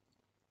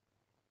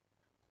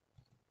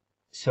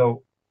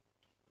 So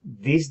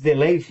this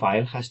delay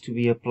file has to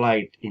be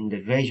applied in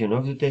the region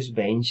of the test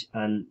bench,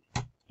 and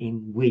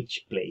in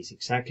which place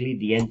exactly?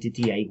 The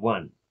entity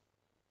I1,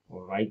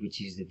 all right,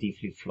 which is the D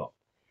flip-flop.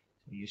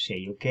 So you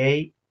say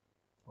okay,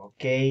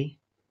 okay,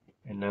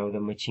 and now the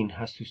machine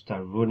has to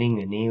start running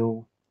a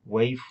new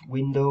wave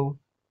window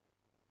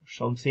or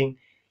something.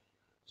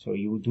 So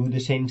you do the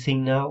same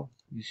thing now.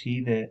 You see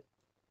the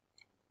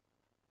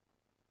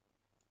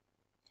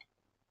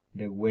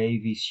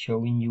wave is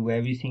showing you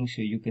everything,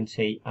 so you can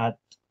say add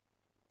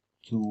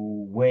to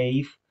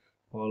wave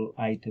all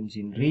items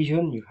in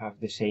region. You have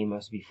the same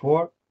as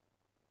before.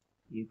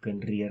 You can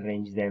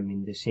rearrange them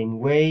in the same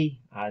way,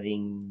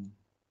 adding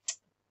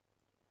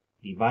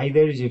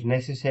dividers if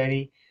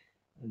necessary.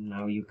 And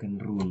now you can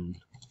run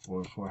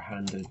for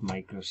 400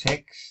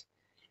 microseconds,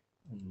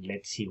 and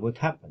let's see what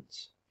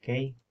happens.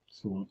 Okay,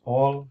 zoom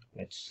all,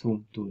 let's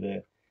zoom to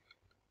the,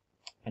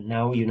 and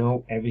now you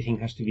know everything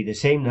has to be the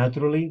same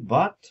naturally,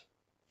 but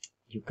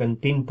you can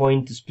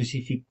pinpoint a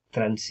specific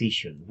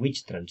transition.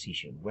 Which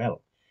transition?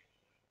 Well,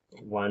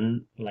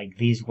 one like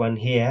this one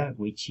here,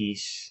 which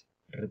is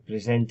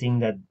representing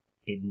that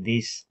in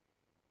this,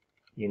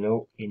 you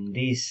know, in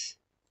this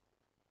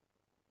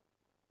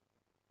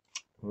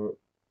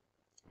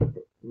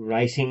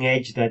rising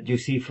edge that you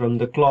see from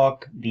the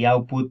clock, the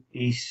output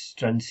is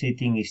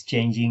transiting, is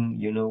changing,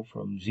 you know,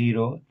 from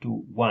 0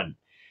 to 1.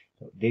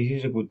 So this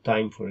is a good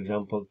time, for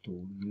example,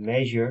 to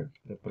measure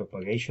the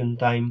propagation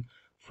time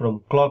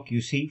from clock,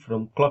 you see,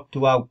 from clock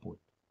to output.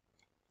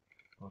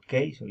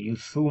 Okay, so you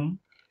zoom,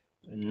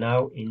 and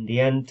now in the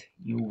end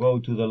you go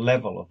to the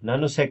level of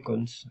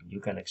nanoseconds. You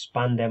can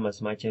expand them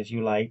as much as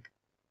you like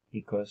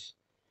because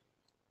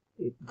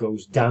it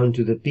goes down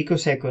to the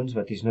picoseconds,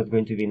 but it's not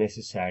going to be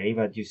necessary.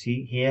 But you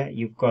see here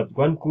you've got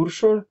one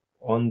cursor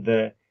on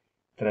the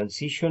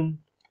transition,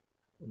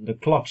 the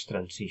clock's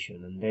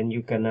transition, and then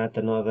you can add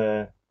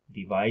another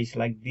device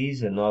like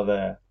this,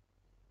 another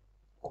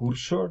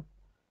cursor,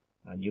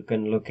 and you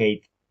can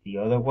locate the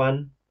other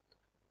one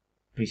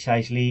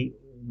precisely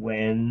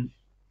when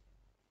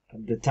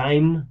at the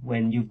time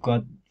when you've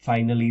got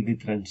finally the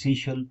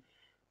transition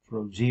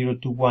from 0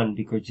 to 1,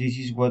 because this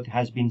is what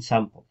has been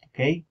sampled.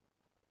 Okay,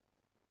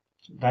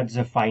 so that's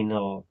the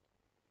final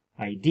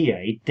idea.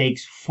 It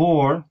takes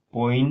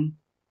 4.2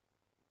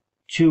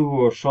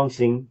 or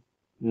something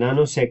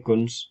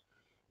nanoseconds,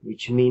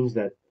 which means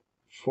that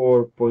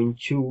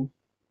 4.2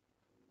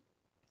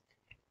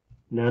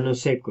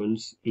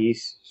 nanoseconds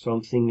is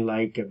something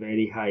like a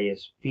very high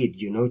speed,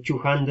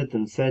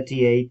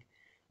 238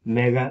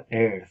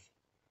 megahertz,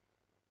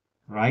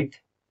 right?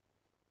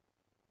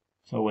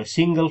 So a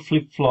single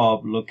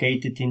flip-flop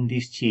located in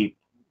this chip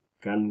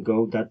can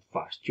go that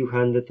fast,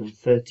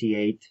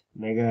 238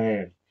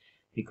 megahertz.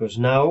 Because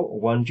now,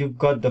 once you've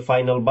got the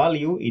final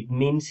value, it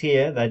means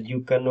here that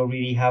you can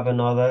already have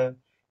another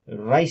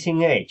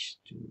rising edge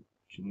to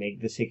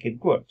make the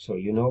circuit work. So,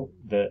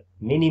 the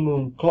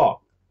minimum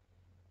clock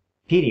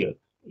period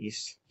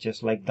is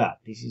just like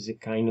that. This is a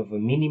kind of a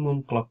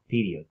minimum clock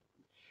period.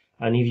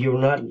 And if you're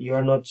not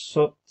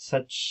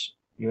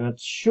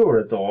sure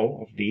at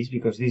all of this,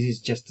 because this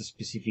is just a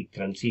specific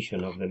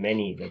transition of the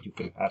many that you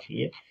can have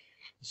here,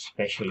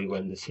 especially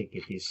when the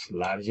circuit is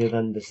larger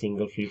than the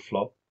single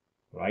flip-flop,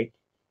 right?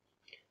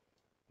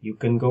 You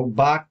can go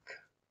back.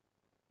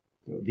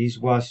 This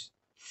was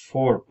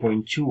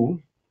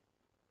 4.2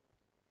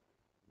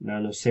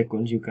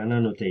 nanoseconds. You can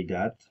annotate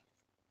that.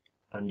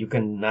 And you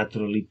can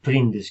naturally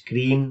print the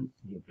screen.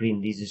 You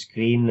print this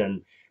screen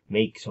and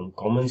make some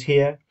comments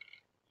here,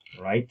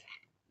 right?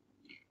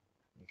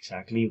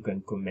 Exactly, you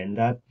can comment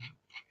that.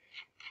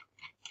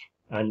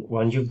 And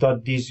once you've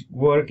done this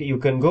work, you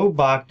can go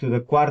back to the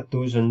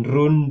Quartus and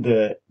run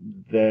the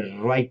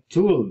right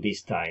tool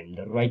this time.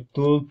 The right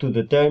tool to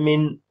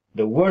determine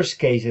the worst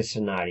case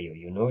scenario,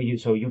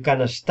 so you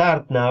can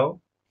start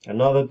now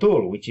another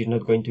tool, which is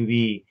not going to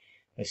be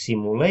a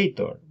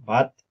simulator,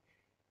 but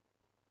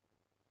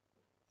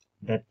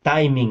the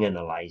timing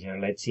analyzer.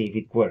 Let's see if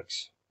it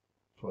works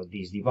for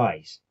this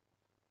device.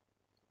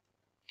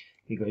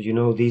 Because,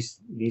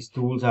 these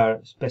tools are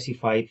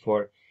specified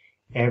for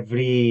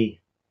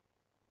every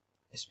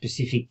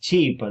specific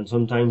chip, and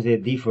sometimes they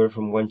differ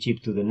from one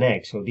chip to the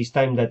next. So this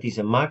time that is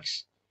a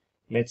max.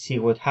 Let's see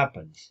what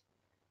happens.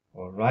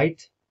 All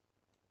right.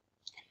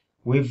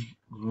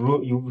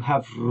 You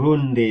have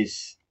run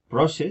this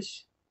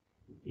process.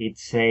 It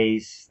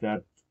says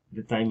that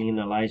the timing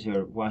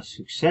analyzer was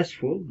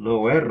successful,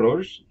 no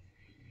errors.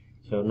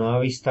 So now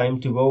it's time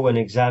to go and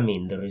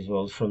examine the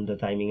results from the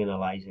timing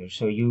analyzer.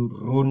 So you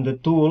run the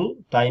tool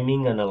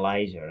timing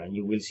analyzer and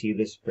you will see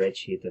the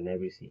spreadsheet and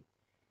everything.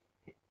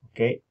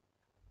 Okay.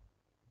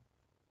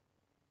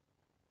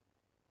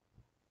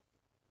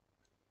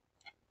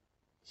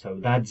 So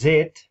that's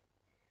it.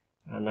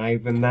 And I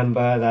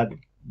remember that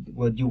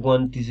what you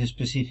want is a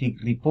specific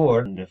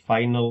report and the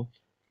final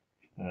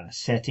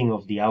setting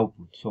of the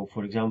output. So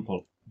for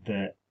example,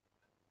 the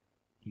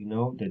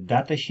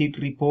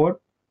datasheet report,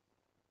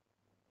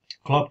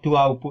 clock to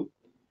output.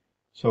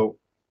 So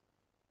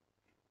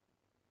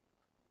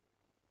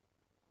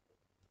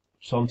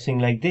something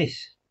like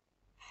this.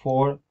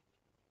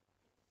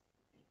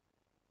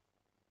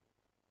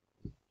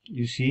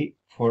 You see,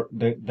 for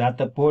the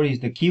data port is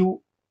the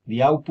Q,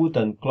 the output,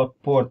 and clock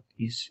port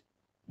is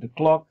the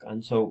clock,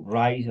 and so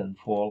rise and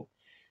fall.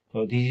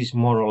 So this is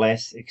more or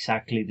less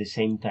exactly the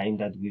same time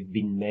that we've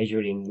been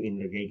measuring in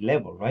the gate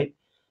level, right?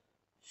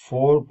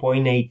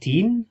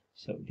 4.18.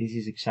 So this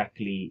is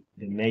exactly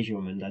the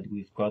measurement that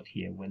we've got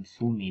here when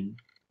zooming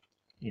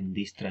in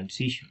this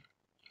transition.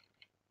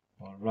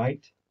 All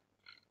right.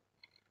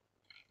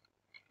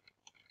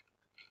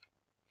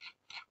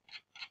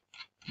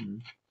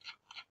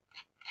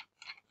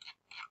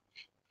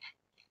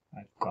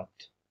 I've got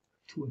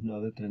to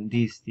another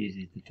this is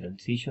the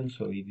transition.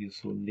 So if you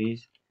zoom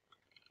this,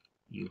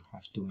 you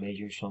have to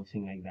measure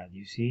something like that.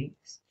 You see,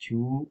 it's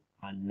 2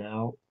 and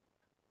now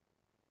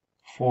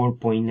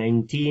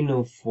 4.19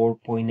 or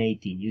 4.18.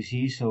 You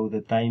see, so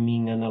the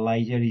timing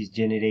analyzer is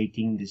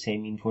generating the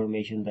same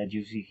information that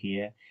you see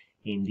here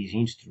in this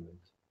instrument.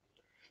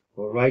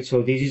 All right,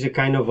 so this is a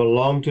kind of a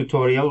long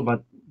tutorial,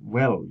 but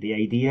well, the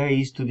idea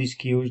is to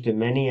discuss the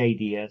many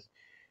ideas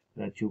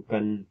that you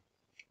can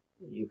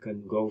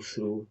go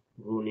through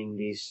running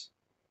this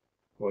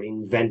or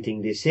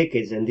inventing these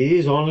circuits. And this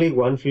is only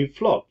one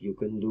flip-flop. You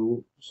can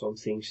do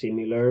something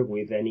similar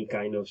with any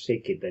kind of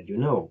circuit that you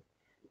know.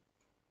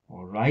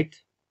 All right,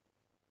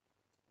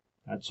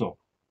 that's all.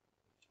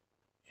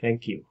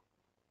 Thank you.